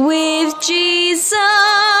day with Jesus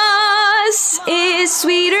is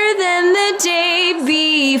sweeter than the day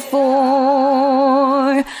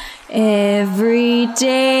before. Every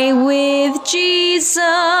day with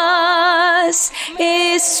Jesus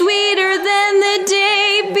is sweeter than the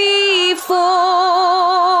day before.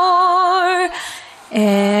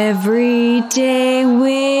 Every day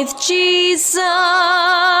with Jesus,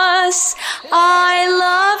 I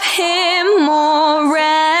love him more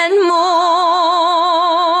and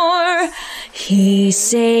more. He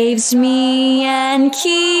saves me and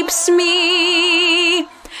keeps me.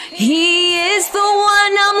 He is the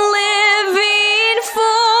one I'm living for.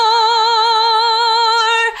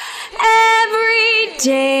 Every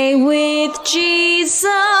day with Jesus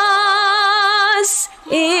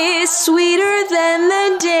is sweeter than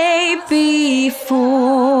the day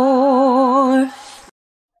before.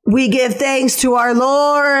 We give thanks to our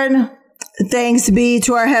Lord. Thanks be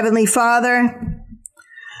to our Heavenly Father.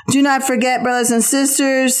 Do not forget, brothers and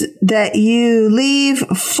sisters, that you leave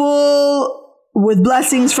full with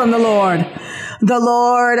blessings from the Lord. The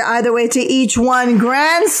Lord, either way, to each one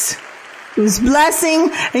grants his blessing,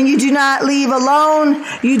 and you do not leave alone.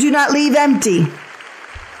 You do not leave empty,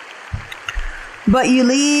 but you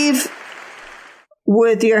leave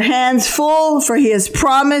with your hands full, for he has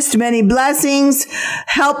promised many blessings,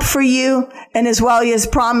 help for you, and as well he has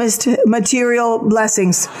promised material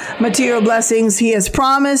blessings. Material blessings he has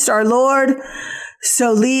promised, our Lord.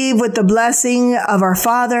 So leave with the blessing of our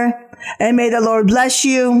Father, and may the Lord bless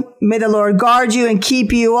you. May the Lord guard you and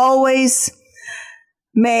keep you always.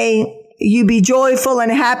 May you be joyful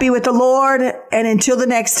and happy with the Lord. And until the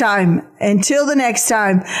next time, may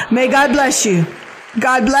God bless you.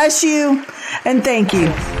 God bless you, and thank you.